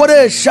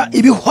wadukoresha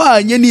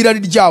ibihwanye n'irari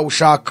ryawo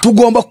ushaka.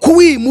 Tugomba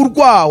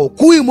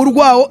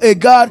kuwimurwaho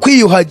egal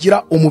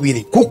kwiyuhagira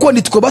umubiri, kuko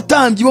nitwe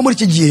batambyi bo muri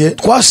iki gihe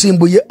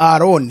twasimbuye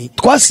Aroni,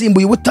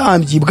 twasimbuye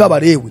ubutambyi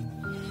bw'Abalewi.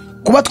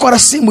 Kuba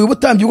twarasimbuye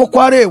ubutambyi bwo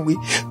kwa Lewi,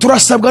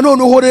 turasabwa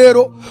noneho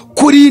rero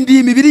kurinda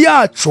imibiri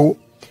yacu,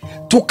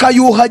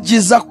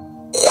 tukayuhagiza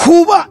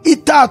kuba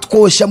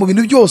itatwoshya mu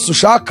bintu byose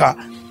ushaka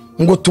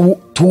ngo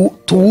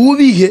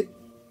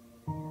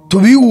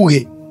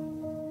tubiwuhe.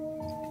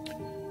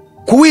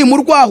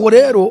 Kuwimurwaho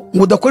rero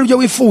ngo udakora ibyo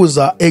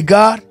wifuza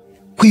egal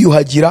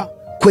kwiyuhagira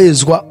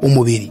kwezwa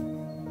umubiri,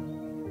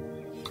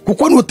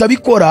 kuko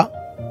nutabikora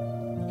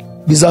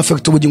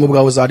bizafekta ubugingo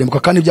bwawe, uzarimbuka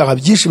kandi ibyaha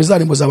byinshi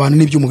bizarimbuza abantu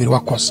n'iby'umubiri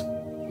wakoze.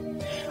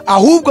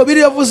 Ahubwo biri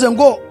yavuze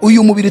ngo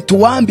uyu mubiri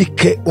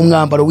tuwambike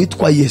umwambaro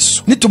witwa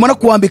Yesu. Nitumara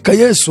kuwambika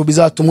Yesu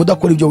bizatuma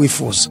udakora ibyo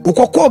wifuza.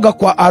 Uko koga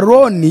kwa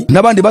Aroni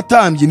n'abandi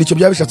batambyi nicyo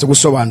byabishatse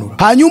gusobanura.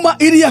 Hanyuma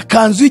iriya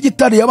kanzu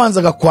y'igitare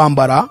yabanzaga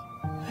kwambara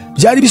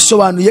byari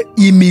bisobanuye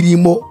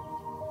imirimo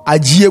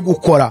agiye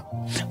gukora.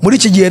 Muri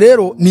iki gihe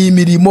rero ni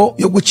imirimo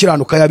yo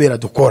gukiranuka y'abera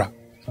dukora.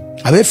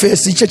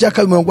 Abefesi igice cya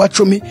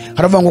 2:10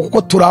 haravuga ngo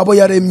kuko turabo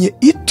yaremye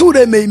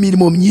ituremeye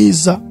imirimo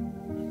myiza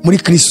muri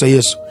Kristo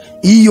Yesu,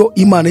 iyo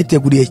Imana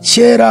iteguriye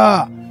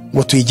kera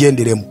ngo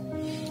tuyigenderemo.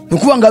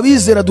 Nukuvuga ngo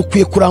abizera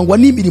dukwiye kurangwa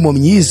n'imirimo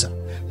myiza,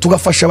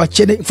 tugafasha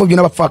abakene, imfubyi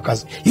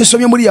n'abapfakazi. Iyo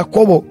usomye muri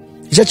Yakobo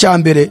igice cya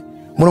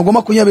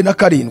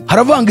 1:27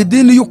 haravuga ngo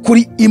idini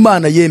y'ukuri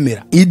Imana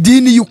yemera,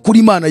 idini y'ukuri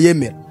Imana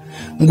yemera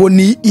ngo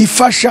ni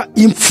ifasha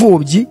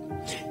imfubyi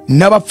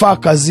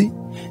n'abapfakazi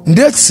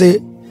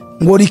ndetse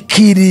ngo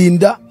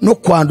rikirinda no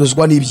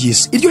kwanduzwa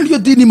n'ibyisi. Iryo niryo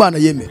dini Imana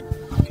yemera.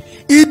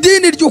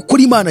 Idini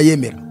ry'ukuri Imana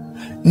yemera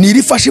ni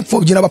rifasha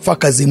imfubyi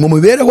n'abapfakazi mu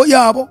mibereho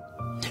yabo,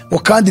 ngo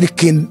kandi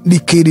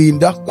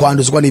rikirinda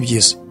kwanduzwa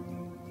n'ibyisi.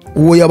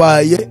 Uwo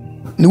yabaye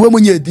niwe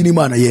munyedini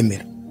Imana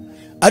yemera.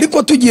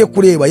 Ariko tugiye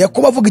kureba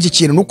Yakobo avuga iki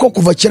kintu nuko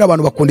kuva kera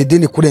abantu bakunda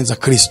idini kurenza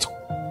Kristo.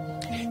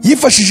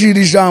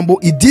 Yifashishije ijambo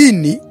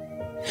idini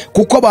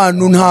kuko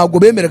abantu ntabwo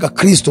bemeraga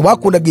Kristo,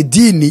 bakundaga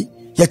idini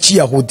ya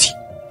Kiyahudi,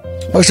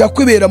 bashaka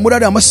kwibera muri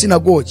ari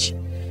amasinagogi.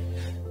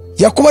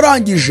 Yakobo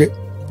arangije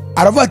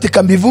aravuga ati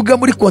kambivuga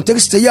muri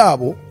context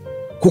yabo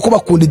kuko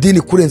bakunda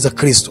idini kurenza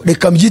Kristo,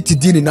 reka mbyita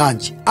idini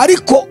nanjye.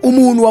 Ariko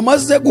umuntu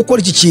wamaze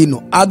gukora iki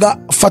kintu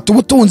agafata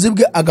ubutunzi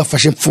bwe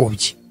agafasha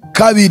imfubyi,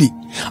 kabiri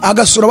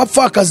agasura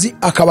abapfakazi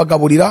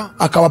akabagaburira,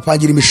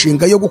 akabapangira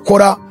imishinga yo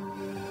gukora,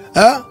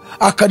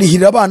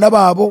 akarihirira abana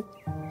babo,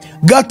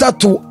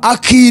 gatatu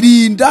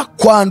akirinda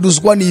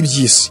kwanduzwa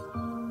n'ibyisi,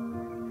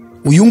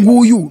 uyu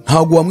nguyu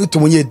ntabwo wamwita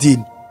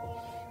umunyedini,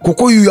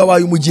 kuko uyu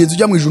yabaye umugenzi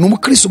ujya mu ijuru,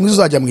 n'umukristo mwiza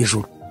uzajya mu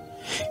ijuru.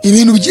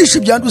 Ibintu byinshi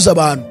byanduza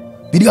abantu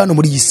biri hano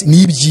muri iyi si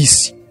ni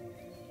iby'isi.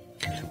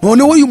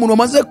 Noneho uyu muntu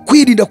wamaze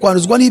kwirinda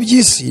kwanduzwa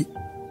n'iby'isi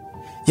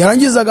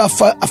yarangiza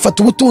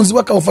afata ubutunzi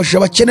bwe akabufashisha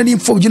abakene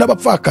n'imfubyi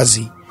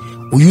n'abapfakazi,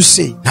 uyu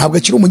se ntabwo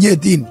akiri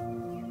umunyedini,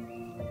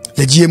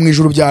 yagiye mu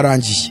ijuru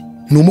byarangiye,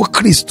 ni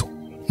umukristo,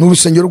 ni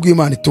urusengero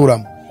rw'Imana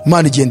ituramo,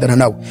 Imana igendana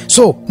nawe.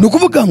 So ni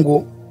ukuvuga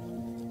ngo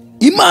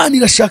Imana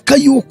irashaka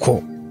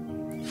yuko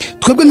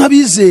twebwe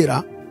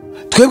nk'abizera,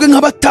 twebwe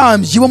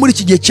nk'abatambyi bo muri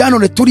iki gihe cya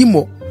none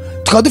turimo,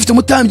 tukaba dufite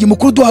umutambyi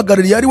mukuru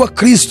duhagarariye ari wa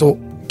Kristo,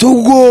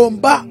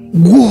 tugomba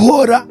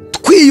guhora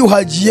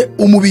twiyuhagiye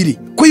umubiri.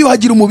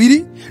 Kwiyuhagira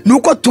umubiri ni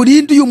uko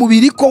turinda uyu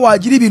mubiri ko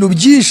wagira ibintu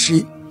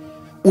byinshi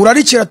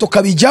urarikira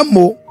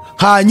tukabijyamo,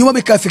 hanyuma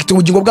bikafekta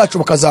ubugingo bwacu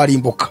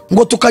bukazarimbuka,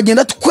 ngo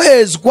tukagenda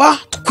twezwa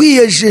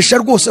twiyejesha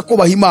rwose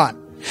kubaha Imana.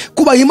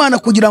 Kubaha Imana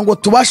kugira ngo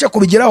tubashe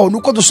kubigeraho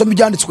nuko dusoma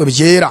ibyanditswe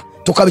byera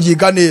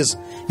tukabyiga neza,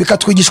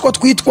 bikatwigisha uko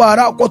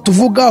twitwara, uko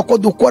tuvuga, uko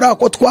dukora,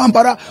 uko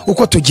twambara,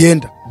 uko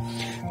tugenda.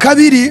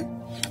 Kabiri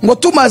ngo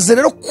tumaze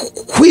rero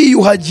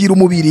kwiyuhagira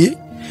umubiri,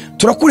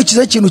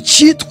 turakurikiza ikintu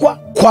cyitwa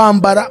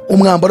kwambara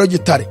umwambaro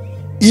w'igitare,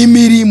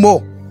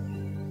 imirimo.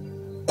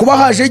 Kuba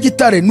haje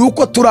igitare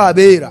nuko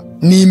turabera,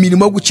 ni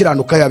imirimo yo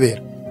gukiranuka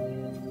y'abera.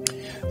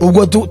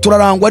 Ubwo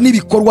turarangwa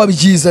n'ibikorwa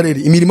byiza rero,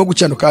 imirimo yo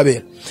gukiranuka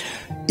y'abera.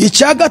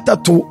 Icya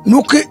gatatu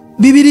nuko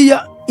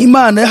Bibiliya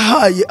Imana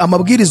yahaye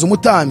amabwiriza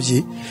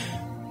umutambyi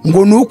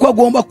ngo nuko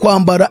agomba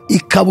kwambara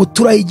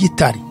ikabutura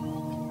y'igitare.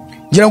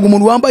 Ngira ngo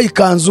umuntu wambaye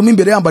ikanzu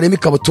imbere yambaremo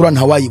ikabutura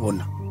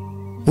ntawayibona,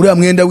 uriya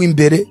mwenda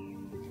w'imbere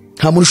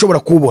nta muntu ushobora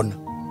kuwubona,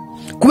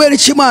 kubera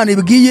iki Imana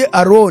ibwiye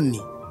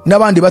Aroni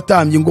n'abandi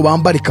batambyi ngo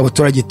bambare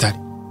ikabutura y'igitare.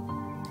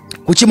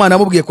 Kuki Imana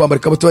yamubwiye kwambara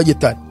ikabutura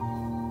y'igitare?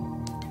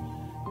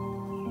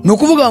 Ni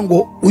ukuvuga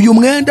ngo uyu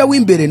mwenda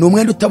w'imbere ni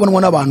umwenda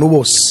utabonwa n'abantu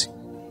bose,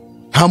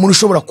 nta muntu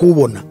ushobora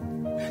kuwubona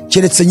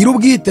keretse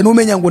nyir'ubwite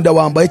n'umenya ngo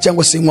ndawambaye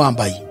cyangwa se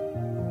nkwambaye.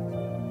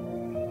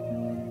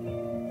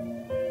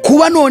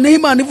 Kuba noneho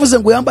Imana ivuze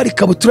ngo yambare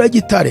ikabutura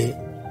y'igitare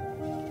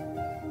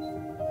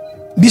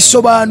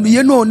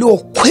bisobanuye noneho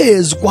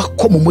kwezwa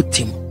ko mu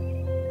mutima,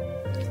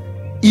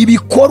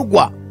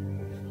 ibikorwa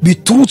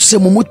biturutse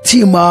mu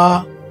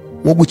mutima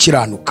wo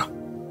gukiranuka,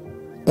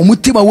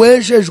 umutima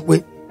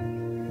wejejwe,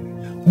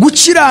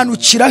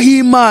 gukiranukiraho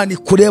Imana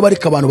ikureba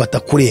ariko abantu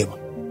batakureba.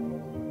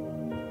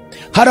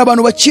 Hari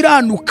abantu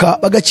bakiranuka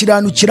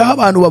bagakiranukiraho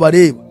abantu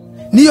babareba,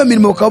 niyo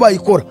mirimo bakaba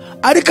bayikora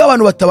ariko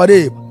abantu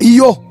batabareba.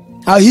 Iyo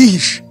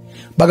ahihishe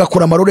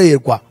bagakora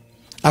amarorerwa,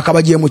 akaba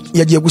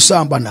yagiye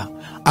gusambana,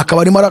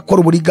 akaba arimo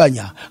arakora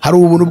uburiganya, hari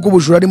ubuntu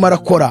bw'ubujura arimo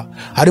arakora,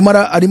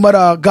 arimo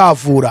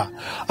aragavura,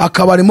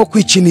 akaba arimo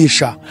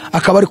kwikinisha,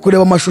 akaba ari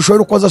kureba amashusho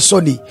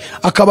y'urukozasoni,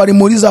 akaba ari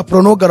muri za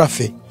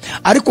pornography,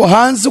 ariko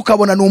hanze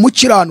ukabona ni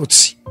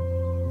umukiranutsi.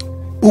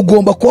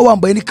 Ugomba kuba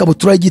wambaye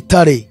n'ikabutura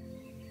y'igitare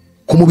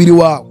ku mubiri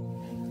wawe.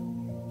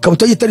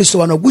 Ikabutura y'igitare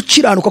isobanura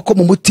gukiranuka ko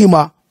mu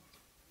mutima,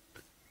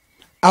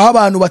 aho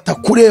abantu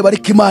batakureba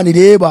ariko Imana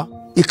ireba,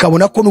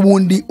 ikabona ko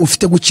n'ubundi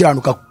ufite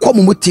gukiranuka ko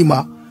mu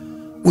mutima,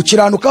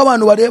 gukiranuka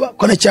abantu bareba,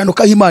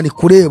 kanakiranuka aho Imana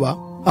ikureba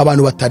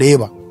abantu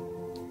batareba.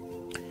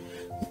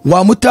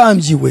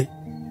 Wamutambyiwe,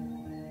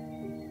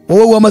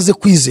 wowe wamaze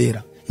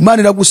kwizera,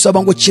 Imana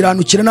iragusaba ngo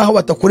kiranukire naho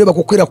batakureba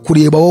kuko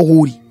irakureba wowe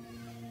uri.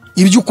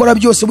 Ibyo ukora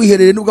byose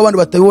wiherereye nubwo abantu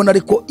batabibona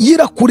ariko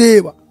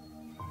irakureba.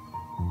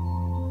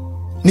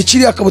 Ni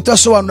kiri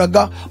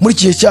akabutasobanuraga muri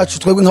kihe cyacu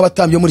twebwe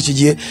nk'abatambye muri iki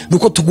gihe,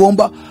 nuko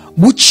tugomba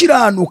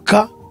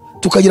gukiranuka,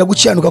 tukagira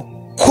gukiranuka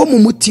ko mu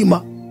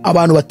mutima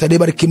abantu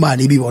batareba ariko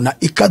Imana ibibona,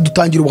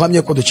 ikadutangira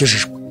ubuhamya ko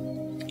dukeshejwe.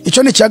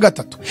 Icyo ni cya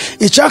gatatu.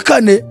 Icya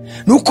kane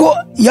nuko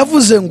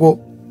yavuze ngo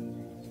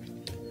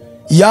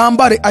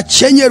yambare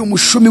akenyere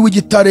umushumi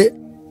w'igitare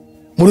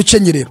mu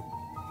rukenyerero.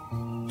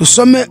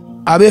 Dusome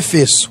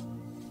Abefeso,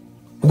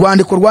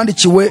 rwandiko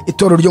rwandikiwe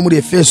itorero ryo muri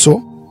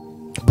Efeso,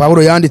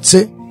 Pawulo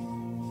yanditse.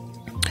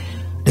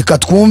 Reka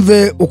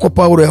twumve uko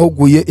Pawulo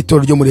yahuguye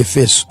itorero ryo muri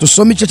Efeso.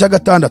 Dusome igice cya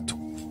 6.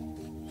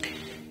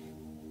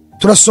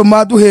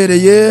 Turasoma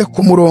duhereye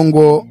ku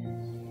murongo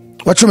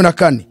wa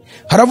 14.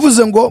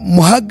 Haravuze ngo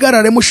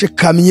muhagarare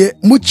mushikamye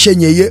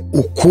mukenyeye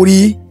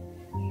ukuri,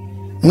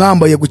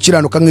 mwambaye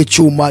gukiranuka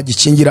nk'icyuma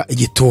gikingira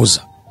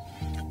igituza.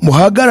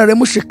 Muhagarare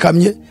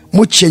mushikamye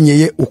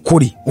mukenyeye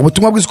ukuri.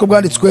 Ubutumwa bw'isuko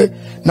bwanditswe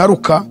na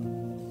Luka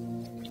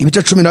ibice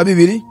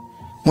 12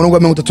 murongo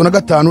wa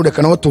 35.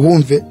 Reka naho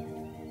tuhumve.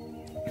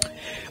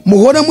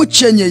 Muhora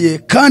mukenyeye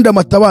kandi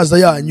amatabaza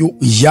yanyu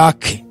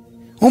yake.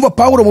 Umva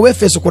Pawulo mu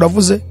Efeso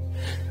kuravuze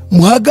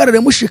muhagarare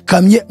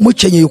mushikamye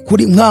mukenyeye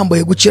ukuri,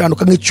 mwambaye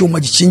gukiranuka nk'icyuma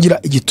gikingira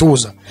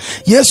igituza.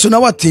 Yesu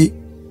nawe ati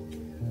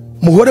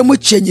muhore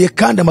mukenyeye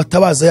kandi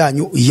amatabaza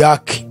yanyu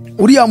yake.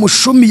 Uriya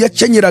mushumi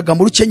yakenyeraga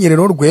mu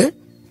rukenyerero rwe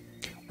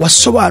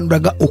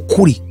wasobanuraga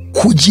ukuri,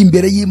 kujya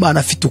imbere y'Imana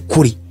afite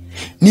ukuri,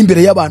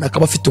 n'imbere y'abantu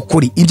akaba afite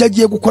ukuri. Ibyo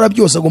agiye gukora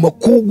byose agomba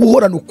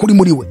guhorana ukuri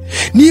muri we.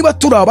 Niba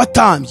turi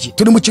abatambyi,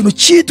 turi mu kintu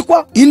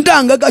cyitwa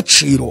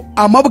indangagaciro,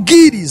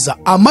 amabwiriza,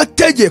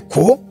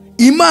 amategeko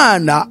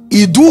Imana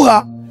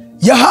iduha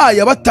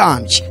yahaye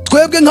abatambyi.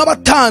 Twebwe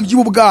nk'abatambyi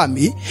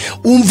b'ubwami,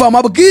 umva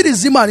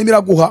amabwiriza Imana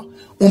imiraguha,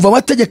 umva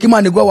amategeko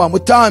Imana igwa wa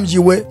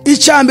mutambyiwe.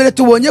 Icya mbere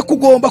tubonye ko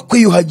ugomba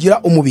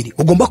kwiyuhagira umubiri,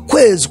 ugomba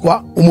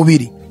kwezwa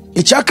umubiri.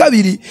 Icya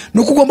kabiri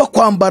nuko ugomba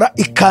kwambara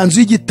ikanzu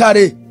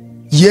y'igitare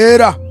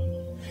yera.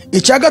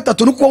 Icya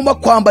gatatu nuko ugomba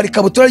kwambara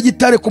ikabutura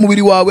y'igitare ku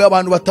mubiri wawe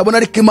abantu batabona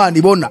ariko Imana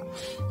ibona.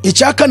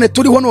 Icya kane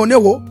turiho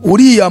noneho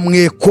uriya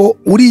mweko,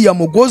 uriya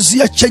mugozi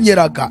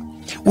yakenyeraga,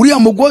 uriya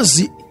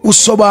mugozi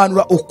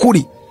usobanura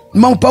ukuri.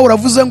 Imana Pawulo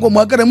avuze ngo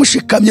muhagarare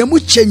mushikamye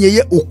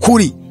mukenyeye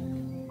ukuri.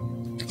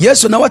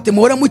 Yesu nawe ati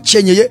muhore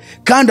mukenyeye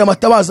kandi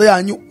amatabaza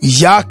yanyu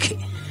yake.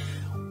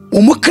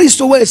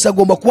 Umukristo wese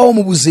agomba kubaho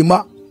mu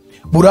buzima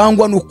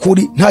burangwa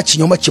n'ukuri, nta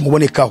kinyoma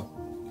kimubonekaho.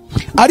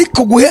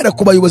 Ariko guhera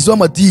ku bayobozi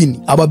b'amadini,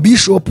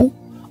 ababishopu,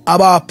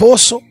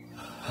 abaposo,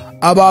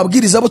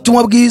 ababwiriza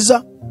butumwa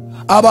bwiza,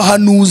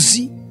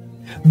 abahanuzi,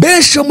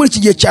 benshi muri iki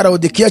gihe cya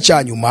Laodikiya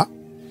cya nyuma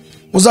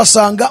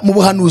uzasanga mu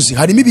buhanuzi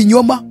harimo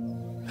ibinyoma,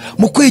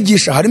 mu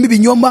kwigisha harimo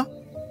ibinyoma.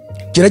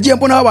 Kiragiye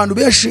mbona abantu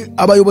benshi,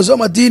 abayobozi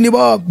b'amadini,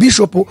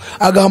 b'ababishopu,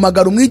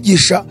 agahamagara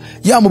umwigisha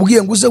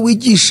yamubwiye ngo uze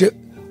wigishe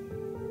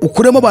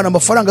ukuremo abantu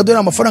amafaranga, dore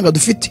amafaranga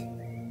dufite,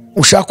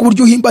 ushaka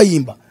uburyo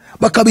uhimba,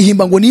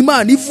 bakabihimba ngo ni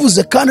Imana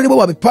ivuze kandi aribo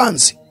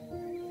babipanze.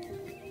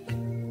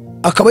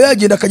 Akaba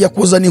yagenda akajya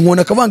kuzana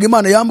inkoni akavanga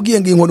Imana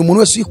yambwiye ngo inkoni umuntu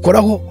wese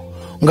uyikoraho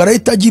ngo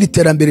arahita agira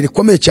iterambere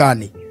rikomeye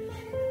cyane,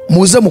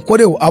 muze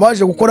mukoreho.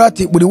 Abaje gukora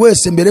ati buri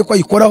wese mbere ko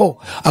ayikoraho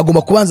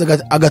agomba kubanza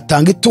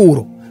agatanga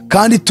ituro,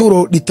 kandi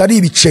ituro ritari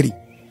ibiceri,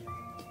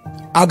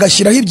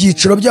 agashyiraho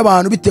ibyiciro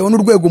by'abantu bitewe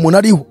n'urwego umuntu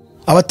ariho.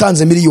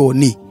 Abatanze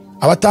miliyoni,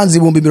 abatanze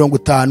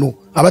 50,000,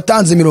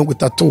 abatanze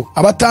 30,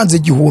 abatanze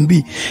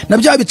 1,000, na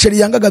bya biceri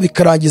yangaga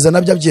bikarangiza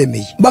nabyo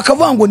abyemeye,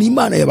 bakavuga ngo ni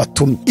Imana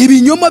yabatumye.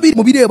 Ibinyoma biri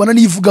mu birebana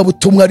n'ivuga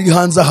butumwa riri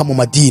hanze aha mu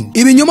madini.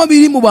 Ibinyoma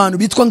biri mu bantu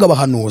bitwa ngo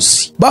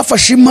abahanuzi,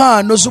 bafashe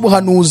impano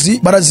z'ubuhanuzi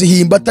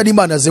barazihimba atari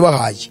Imana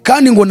zibahaye,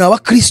 kandi ngo ni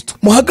abakristo.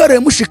 Muhagarare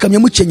mushikamye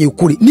mukenyeye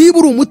ukuri. Niba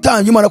uri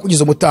umutambyi, Imana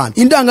kugize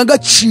umutambyi,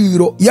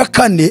 indangagaciro ya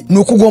kane ni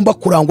uko ugomba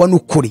kurangwa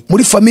n'ukuri.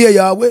 Muri famiye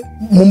yawe,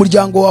 mu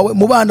muryango wawe,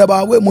 mu bana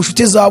bawe, mu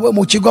nshuti zawe,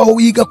 mu kigo aho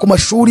wiga, ku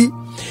mashuri,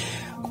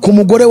 ku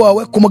mugore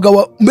wawe, ku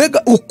mugabo,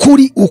 mbega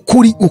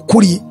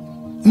ukuri.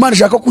 Imana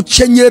ishaka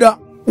kukenyera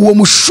uwo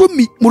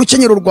mushumi mu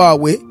rukenyero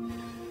rwawe,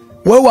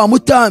 wowe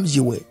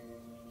wamutambyiwe,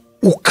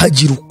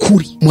 ukagira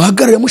ukuri.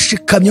 Muhagarare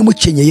mushikamye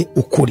mukenyeye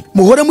ukuri.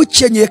 Muhore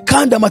mukenyeye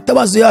kandi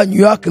amatabazo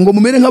yanyu yake, ngo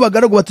mumere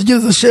nk'abagaragu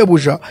bategereza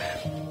shebuja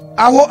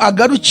aho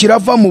agarukira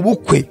ava mu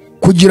bukwe,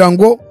 kugira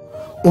ngo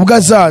ubwo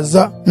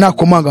azaza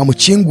nakomanga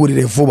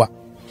mukingurire vuba.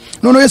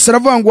 None Yesu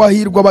aravuga ngo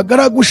hahirwa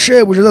abagaragu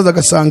shebuja azaza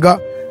agasanga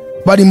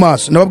bari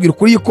maso. Nababwira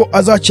ukuri ko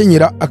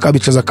azakenyera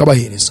akabicaza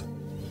akabahereza.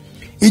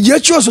 Igihe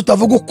cyose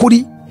utavuga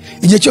ukuri,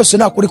 igihe cyose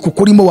nta kuri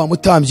kukurimo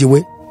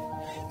wamutambyiwe,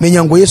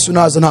 menya ngo Yesu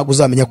naza ntabwo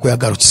uzamenya ko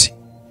yagarutse.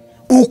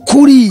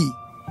 Ukuri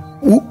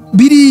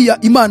biriya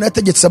Imana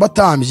yategetse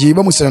abatambyi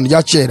bo mu Isezerano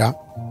rya kera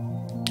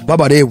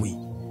b'Abalewi,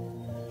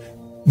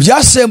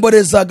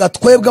 byasemborezaga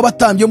twebwe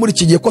abatambyi muri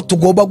iki gihe ko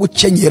tugomba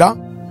gukenyera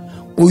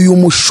uyu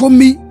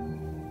mushumi,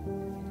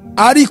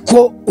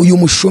 ariko uyu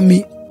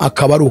mushumi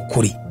akaba ari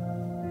ukuri.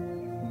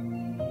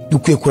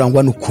 Dukwiye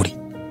kurangwa n'ukuri.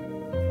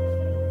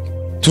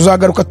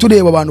 Tuzagaruka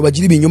tureba abantu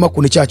bagira ibinyoma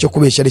ku icyaha cyo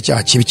kubeshya ari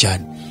cyaha kibi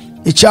cyane.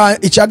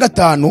 Icya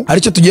gatanu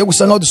aricyo tugiye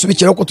gusa nkaho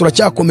dusubikiraho ko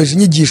turacyakomeje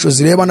inyigisho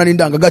zirebana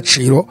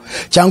n'indangagaciro,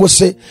 cyangwa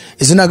se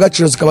izi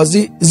ndangagaciro zikaba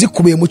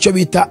zikubiye mu cyo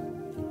bita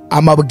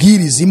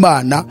amabwiriza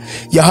Imana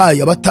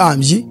yahaye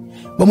abatambyi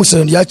bo mu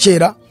Isezerano rya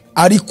kera,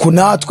 ariko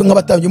natwe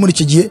nk'abatambyi muri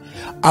iki gihe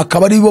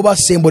akaba ari bo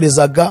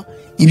basemborezaga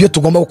ibyo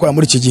tugomba gukora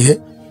muri iki gihe.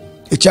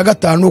 Icya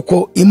gatanu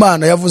uko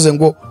Imana yavuze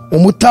ngo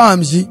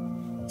umutambyi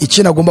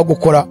ikintu agomba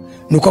gukora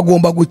nuko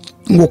agomba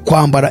ngo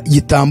kwambara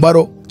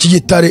igitambaro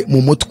cy'igitare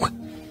mu mutwe.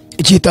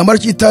 Iki gitambaro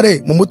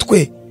cy'igitare mu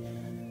mutwe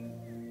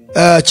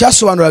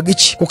cyasobanuraga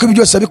iki? Kuko ibi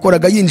byose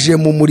abikoraga yinjiye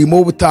mu murimo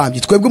w'ubutambyi.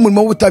 Twebwe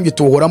umurimo w'ubutambyi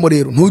tuwuhoramo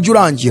rero, ntujya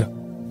urangira,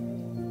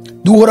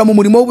 duhora mu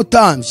murimo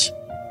w'ubutambyi.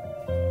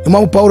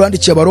 Imana Pawulo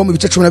yandikiye Abaroma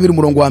ibice 12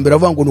 umurongo wa mbere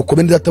avuga ngo nuko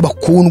bene data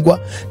bakundwa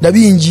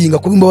ndabinginga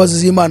kuba imbabazi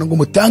z'Imana ngo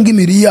mutange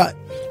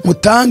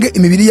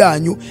imibiri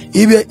yanyu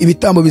ibe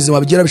ibitambo bizima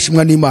bigera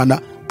bishimwa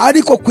n'Imana,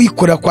 ariko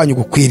kuyikorera kwanyu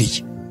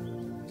gukwiriye.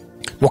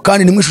 Ngo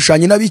kandi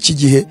nimwishushanye n'abiki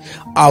gihe,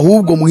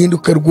 ahubwo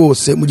muhinduke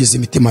rwose mugize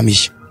imitima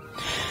mishya.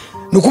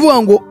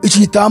 Nukuvuga ngo iki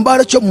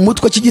gitambaro cyo mu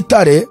mutwe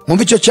cy'igitare,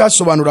 mwumva icyo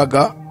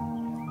cyasobanuraga.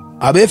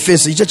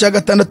 Abefeso igice cya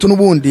 6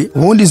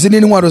 n'ubundi zini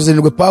ntwaro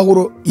zirindwi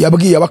Pawulo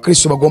yabwiye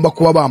abakristo bagomba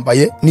kuba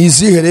bambaye. Ni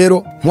izihe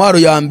rero? Ntwaro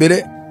ya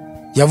mbere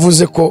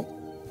yavuze ko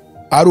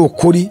ari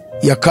ukuri,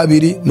 iya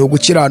kabiri ni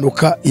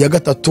ugukiranuka, iya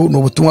gatatu ni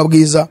ubutumwa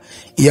bwiza,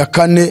 iya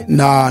kane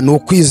ni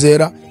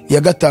ukwizera,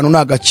 iya gatanu ni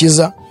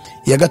agakiza,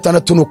 iya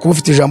gatandatu ni ukuba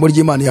ufite ijambo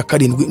ry'Imana, iya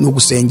karindwi ni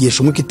ugusengesha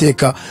umwuka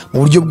iteka mu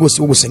buryo bwose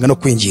bwo gusenga no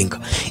kwinginga.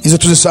 Izo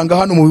tuzisanga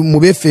hano mu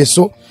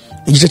Befeso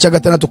igice cya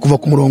 6 kuva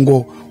ku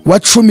murongo wa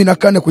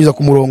 14 kugeza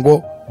ku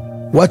murongo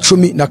wa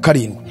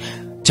 17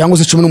 cyangwa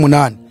se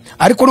 18.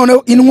 Ariko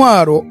noneho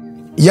intwaro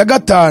ya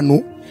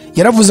gatanu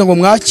yaravuze ngo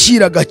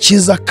mwakira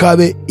agakiza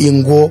kabe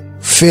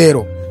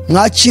ingofero.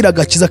 Mwakira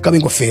agakiza kabe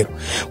ingofero.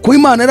 Kuko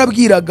Imana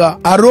yarabwiraga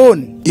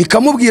Aroni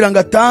ikamubwira ngo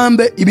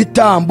atambe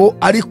ibitambo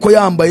ariko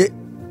yambaye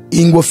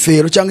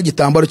ingofero cyangwa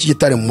igitambaro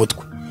cy'igitare mu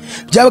mutwe.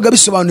 Byabaga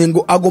bisobanuye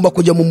ngo agomba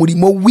kujya mu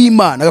murimo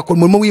w'Imana, agakora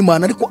umurimo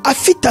w'Imana ariko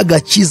afite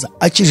agakiza,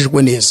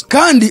 akijijwe neza.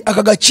 Kandi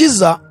aka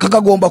gakiza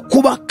kakagomba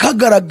kuba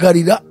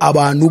kagaragarira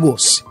abantu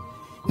bose.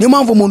 Niyo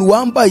mpamvu umuntu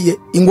wambaye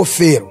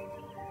ingofero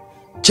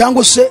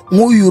cyangwa se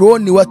nk'uyu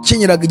Aroni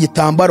wakenyeraga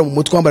igitambaro mu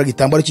mutwe, wambara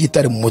igitambaro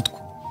cy'igitare mu mutwe,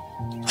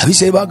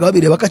 abiseye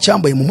babireba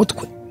akacyambaye mu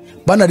mutwe,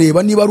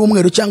 banareba niba ari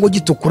umweru cyangwa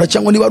gitukura,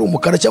 cyangwa niba ari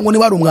umukara, cyangwa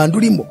niba ari umwanda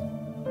urimo.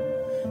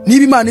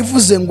 Niba Imana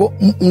ivuze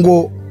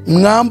ngo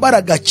mwambara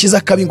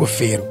agakiza kabe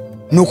ingofero,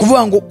 ni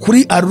ukuvuga ngo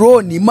kuri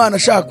Aroni Imana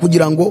ashaka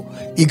kugira ngo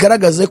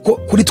igaragaze ko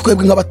kuri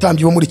twebwe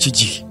nk'abatambyi bo muri iki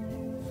gihe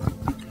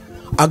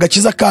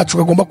agakiza kacu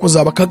kagomba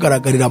kuzaba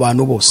kagaragarira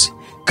abantu bose,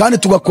 kandi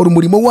tugakora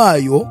umurimo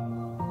wayo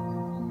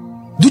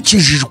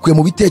dukijijwe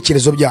mu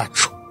bitekerezo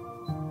byacu,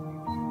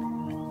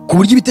 ku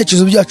buryo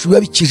ibitekerezo byacu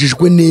biba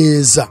bikijijwe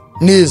neza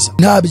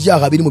nta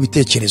byaha biri mu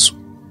bitekerezo,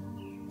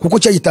 kuko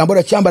cya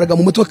gitambaro cyambaraga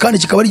mu mutwe kandi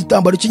kikaba ari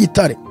igitambaro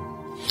cy'igitare.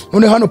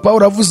 None hano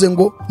Pawulo avuze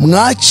ngo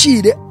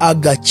mwakire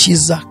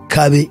agakiza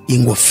kabe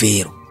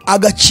ingofero.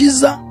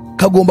 Agakiza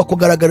kagomba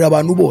kugaragarira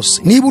abantu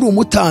bose. Niba uri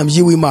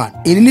umutambyi w'Imana,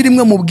 iri ni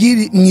rimwe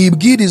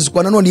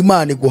mwibwirizwa nanone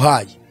Imana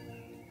iguhaye.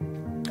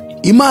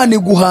 Imana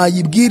iguhaye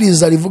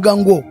ibwiriza rivuga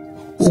ngo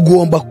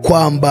ugomba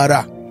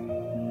kwambara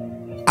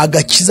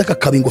agakiza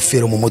kakaba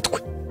ingofero mu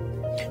mutwe.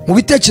 Mu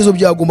bitekerezo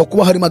byagomba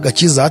kuba harimo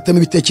agakiza, hatema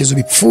ibitekerezo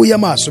bipfuye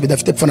amaso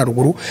bidafite pfa na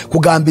ruguru,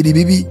 kugambira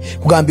ibibi,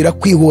 kugambira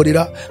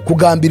kwihorera,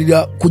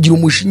 kugambirira kugira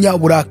umushinya,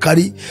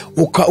 burakari,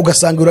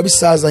 ugasanga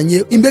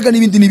urabisazanye, imbega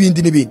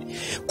n'ibindi.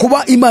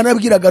 Kuba Imana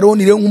yabwiraga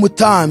Aroni rero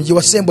nk'umutambyi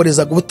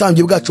wasemborezaga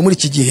ubutambyi bwacu muri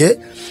iki gihe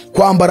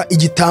kwambara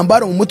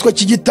igitambaro mu mutwe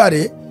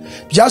cy'igitare,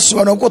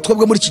 byasobanura ko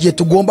twebwe muri iki gihe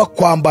tugomba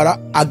kwambara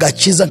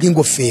agakiza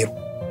nk'ingofero.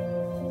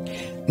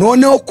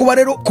 Noneho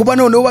kuba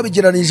noneho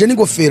babigeranije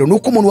n'ingofero,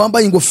 nuko umuntu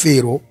wambaye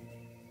ingofero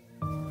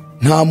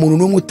nta muntu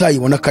n'umwe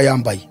utayibona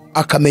akayambaye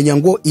akamenya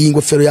ngo iyi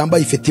ngofero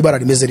yambaye ifite ibara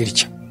rimeze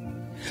ritya.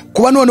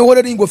 Kuba noneho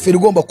rero ingofero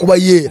igomba kuba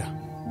yera,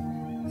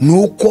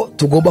 nuko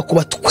tugomba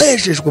kuba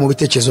twejejwe mu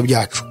bitekerezo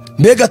byacu,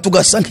 mbega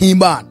tugasa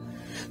nk'Imana,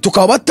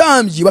 tukaba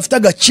abatambyi bafite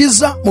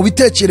agakiza mu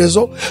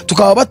bitekerezo,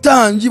 tukaba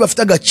abatambyi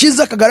bafite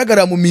agakiza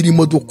kagaragarira mu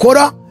mirimo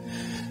dukora,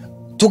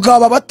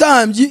 tukaba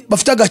abatambyi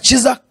bafite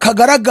agakiza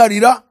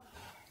kagaragarira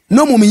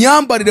no mu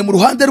myambarire mu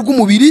ruhande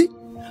rw'umubiri,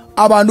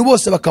 abantu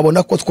bose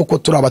bakabona ko twoko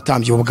turi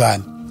abatambyi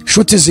b'ubwami.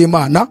 Nshuti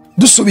z'Imana,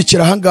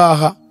 dusubikira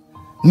ahangaha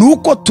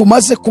nuko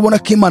tumaze kubona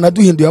ko Imana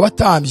duhinduye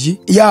abatambyi,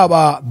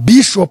 yaba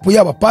bishop,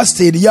 yaba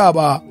pastor,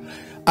 yaba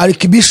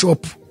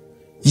archbishop,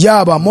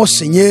 yaba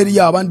monsenyeri,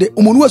 yaba nde,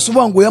 umuntu wese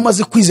uvuga ngo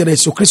yamaze kwizera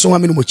Yesu Kristo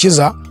nk'umwami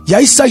n'umukiza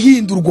yahise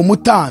ahindurwa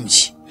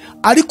umutambyi.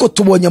 Ariko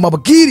tubonye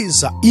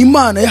amabwiriza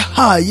Imana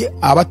yahaye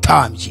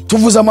abatambyi,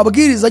 tuvuze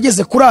amabwiriza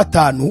ageze kuri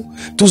 5,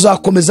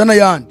 tuzakomeza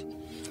n'ayandi.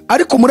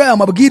 Ariko muri aya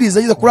mabwiriza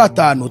ageze kuri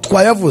 5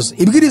 twayavuze.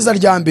 Ibwiriza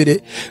rya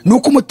mbere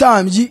nuko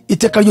umutambyi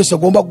iteka ryose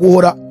agomba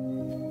guhora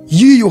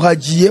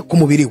yiyuhagiye ku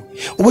mubiri we.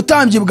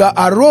 Ubutambyi bwa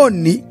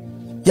Aroni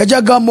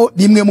yajyagamo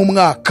rimwe mu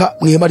mwaka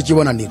mu ihema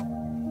ry'ibonaniro.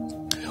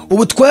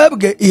 Ubu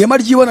twebwe ihema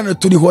ry'ibonaniro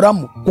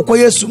turihoramo kuko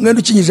Yesu mwenda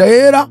ukinyije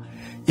ahera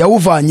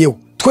yawuvanyeho.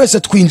 Twese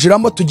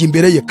twinjiramo tujya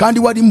imbere ye, kandi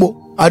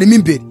warimo arimo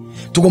imbere.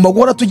 Tugomba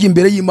guhora tujya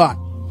imbere y'Imana.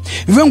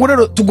 Bivuye ngo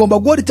rero tugomba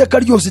guhora iteka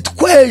ryose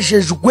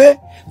twejejwe,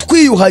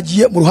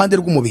 twiyuhagiye mu ruhande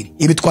rw'umubiri.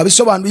 Ibi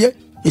twabisobanuye.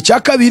 Icya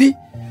kabiri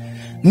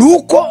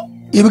nuko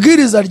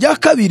ibwiriza rya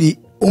kabiri,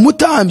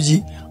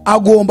 umutambyi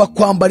agomba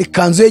kwambara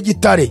ikanzu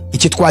y'igitare.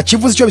 Iki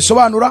twakivuze icyo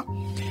bisobanura.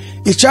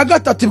 Icya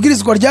gatatu,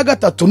 ibwirizwa rya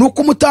gatatu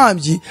nuko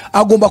umutambyi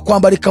agomba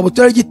kwambara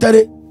ikabutura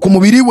y'igitare ku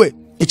mubiri we.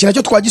 Iki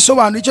nacyo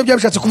twagisobanuye icyo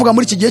byabishatse kuvuga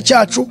muri iki gihe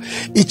cyacu.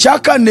 Icya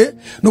kane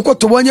nuko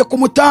tubonye ko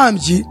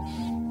umutambyi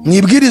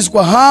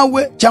mwibwirizwa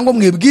hawe cyangwa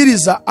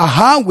mwibwiriza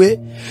ahawe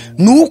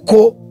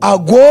nuko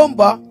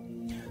agomba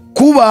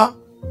kuba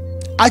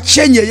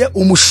akenyeye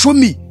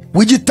umushumi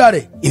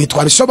w'igitare. Ibi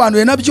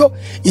twabisobanuye nabyo.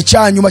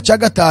 Icyanyuma cya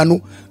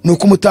gatanu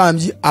nuko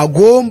umutambyi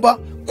agomba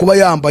kuba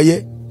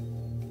yambaye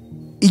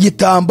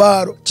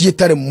igitambaro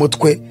cy'igitare mu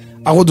mutwe,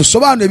 aho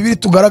dusobanuye bibiri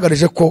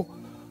tugaragarije ko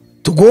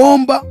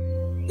tugomba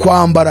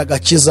kwambara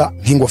agakiza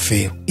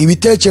nk'ingofero.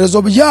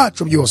 Ibitekerezo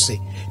byacu byose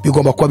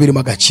bigomba kuba birimo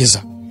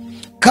agakiza,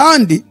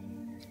 kandi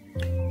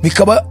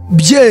bikaba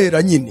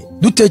byera nyine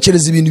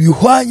dutekereza ibintu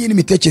bihwanye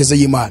n'imitekerereze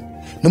y'Imana.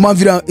 No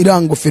mpamvu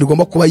iriya ngofero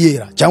igomba kuba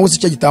yera, cyangwa se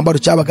icyo gitambaro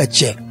cyabaga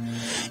kera.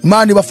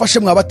 Imana ibafashe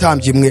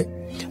mwabatambyi mwe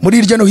muri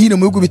hirya no hino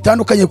mu bihugu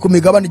bitandukanye ku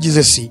migabane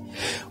igize si,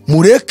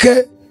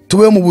 mureke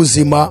tube mu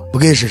buzima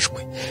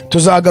bwejejwe.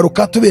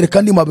 Tuzagaruka tubereka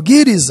andi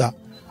mabwiriza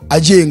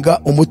agenga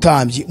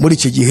umutambyi muri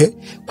iki gihe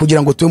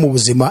kugira ngo tube mu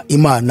buzima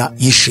Imana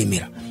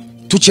yishimira.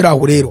 Tukiri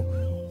aho rero,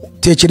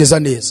 tekereza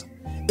neza,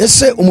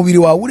 ese umubiri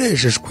wawe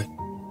urejejwe?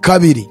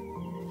 Kabiri,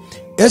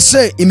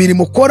 ese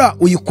imirimo ukora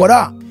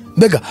uyikora,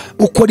 mbega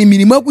ukora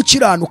imirimo yo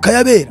gukiranuka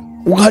yabera,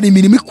 uhari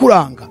imirimo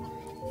ikuranga?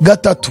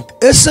 Gatatu,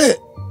 ese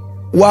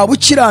waba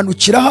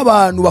ukiranukiraho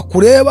abantu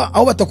bakureba,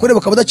 aho batakureba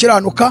ukaba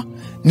udakiranuka?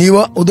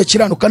 Niba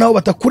udakiranuka naho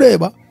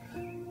batakureba,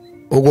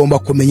 ugomba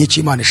kumenya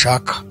icyo Imana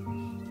ishaka.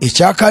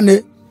 Icya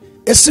kane,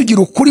 ese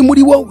ugira ukuri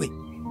muri wowe?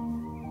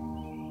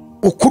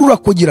 Ukurura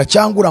kugira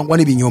cyangwa urangwa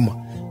n'ibinyoma?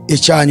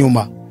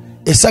 Icyanyuma,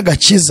 ese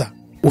agakiza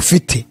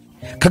ufite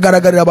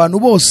kagaragarira abantu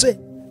bose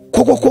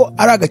koko ko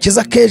ari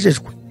agakiza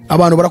kejejwe?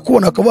 Abantu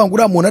barakubona bakavuga ngo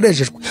uriya muntu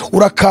arejejwe,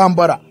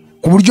 urakambara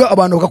ku buryo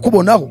abantu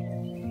bakakubonaho.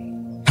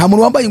 Nta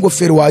muntu wambaye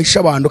ingofero wahisha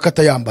abantu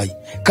katayambaye,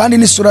 kandi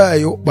n'isura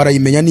yayo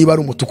barayimenya niba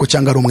ari umutuku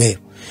cyangwa ari umweru.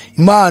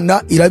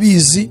 Imana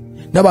irabizi,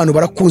 n'abantu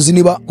barakuzi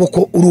niba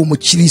koko uri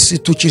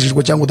umukirisitu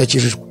ukijijwe cyangwa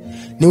udakijijwe.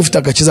 Niba ufite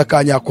agakiza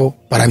kanyako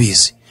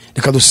barabizi.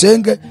 Reka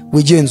dusenge,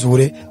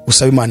 wigenzure,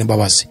 usabe Imana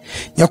imbabazi.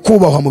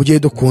 Nyakubahwa mubyeyi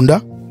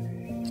dukunda,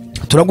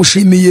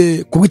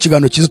 turagushimiye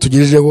kubw'ikiganiro cyiza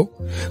tugejejeho.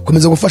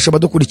 Komeza gufasha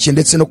abadukurikiye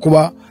ndetse no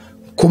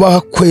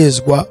kubaha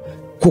kwezwa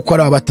kuko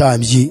ari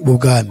abatambyi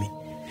b'ubwami.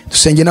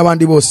 Dusenge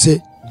n'abandi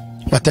bose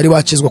batari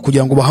bakizwa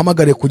kugira ngo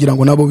bahamagare kugira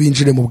ngo nabo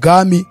binjire mu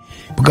bwami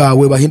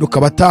bwawe, bahinduka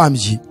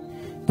abatambyi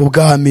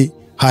b'ubwami,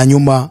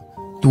 hanyuma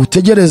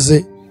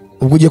dutegereze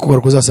ubwo ugiye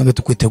kugaruka uzasanga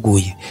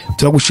tukwiteguye.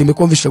 Turagushimiye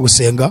ko mvishe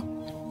gusenga,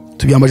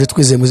 tubyambaje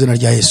twizeye mu izina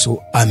rya Yesu,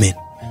 amen.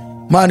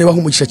 Imana ibahe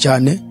umugisha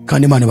cyane,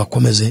 kandi Imana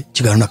ibakomeze.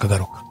 Ikiganiro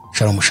nakagaruka.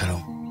 Shalom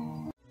shalom.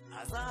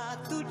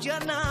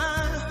 Azatujyana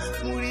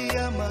muri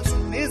amazu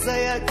meza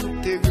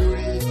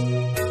yaduteguriye,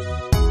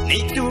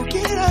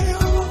 nitugerayo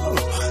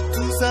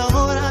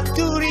tuzahora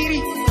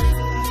tuririza.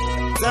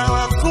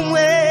 Nzaba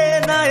kumwe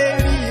na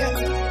Eliya,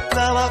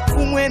 nzaba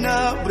kumwe na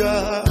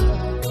Abrahamu,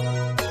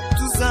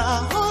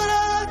 tuzahora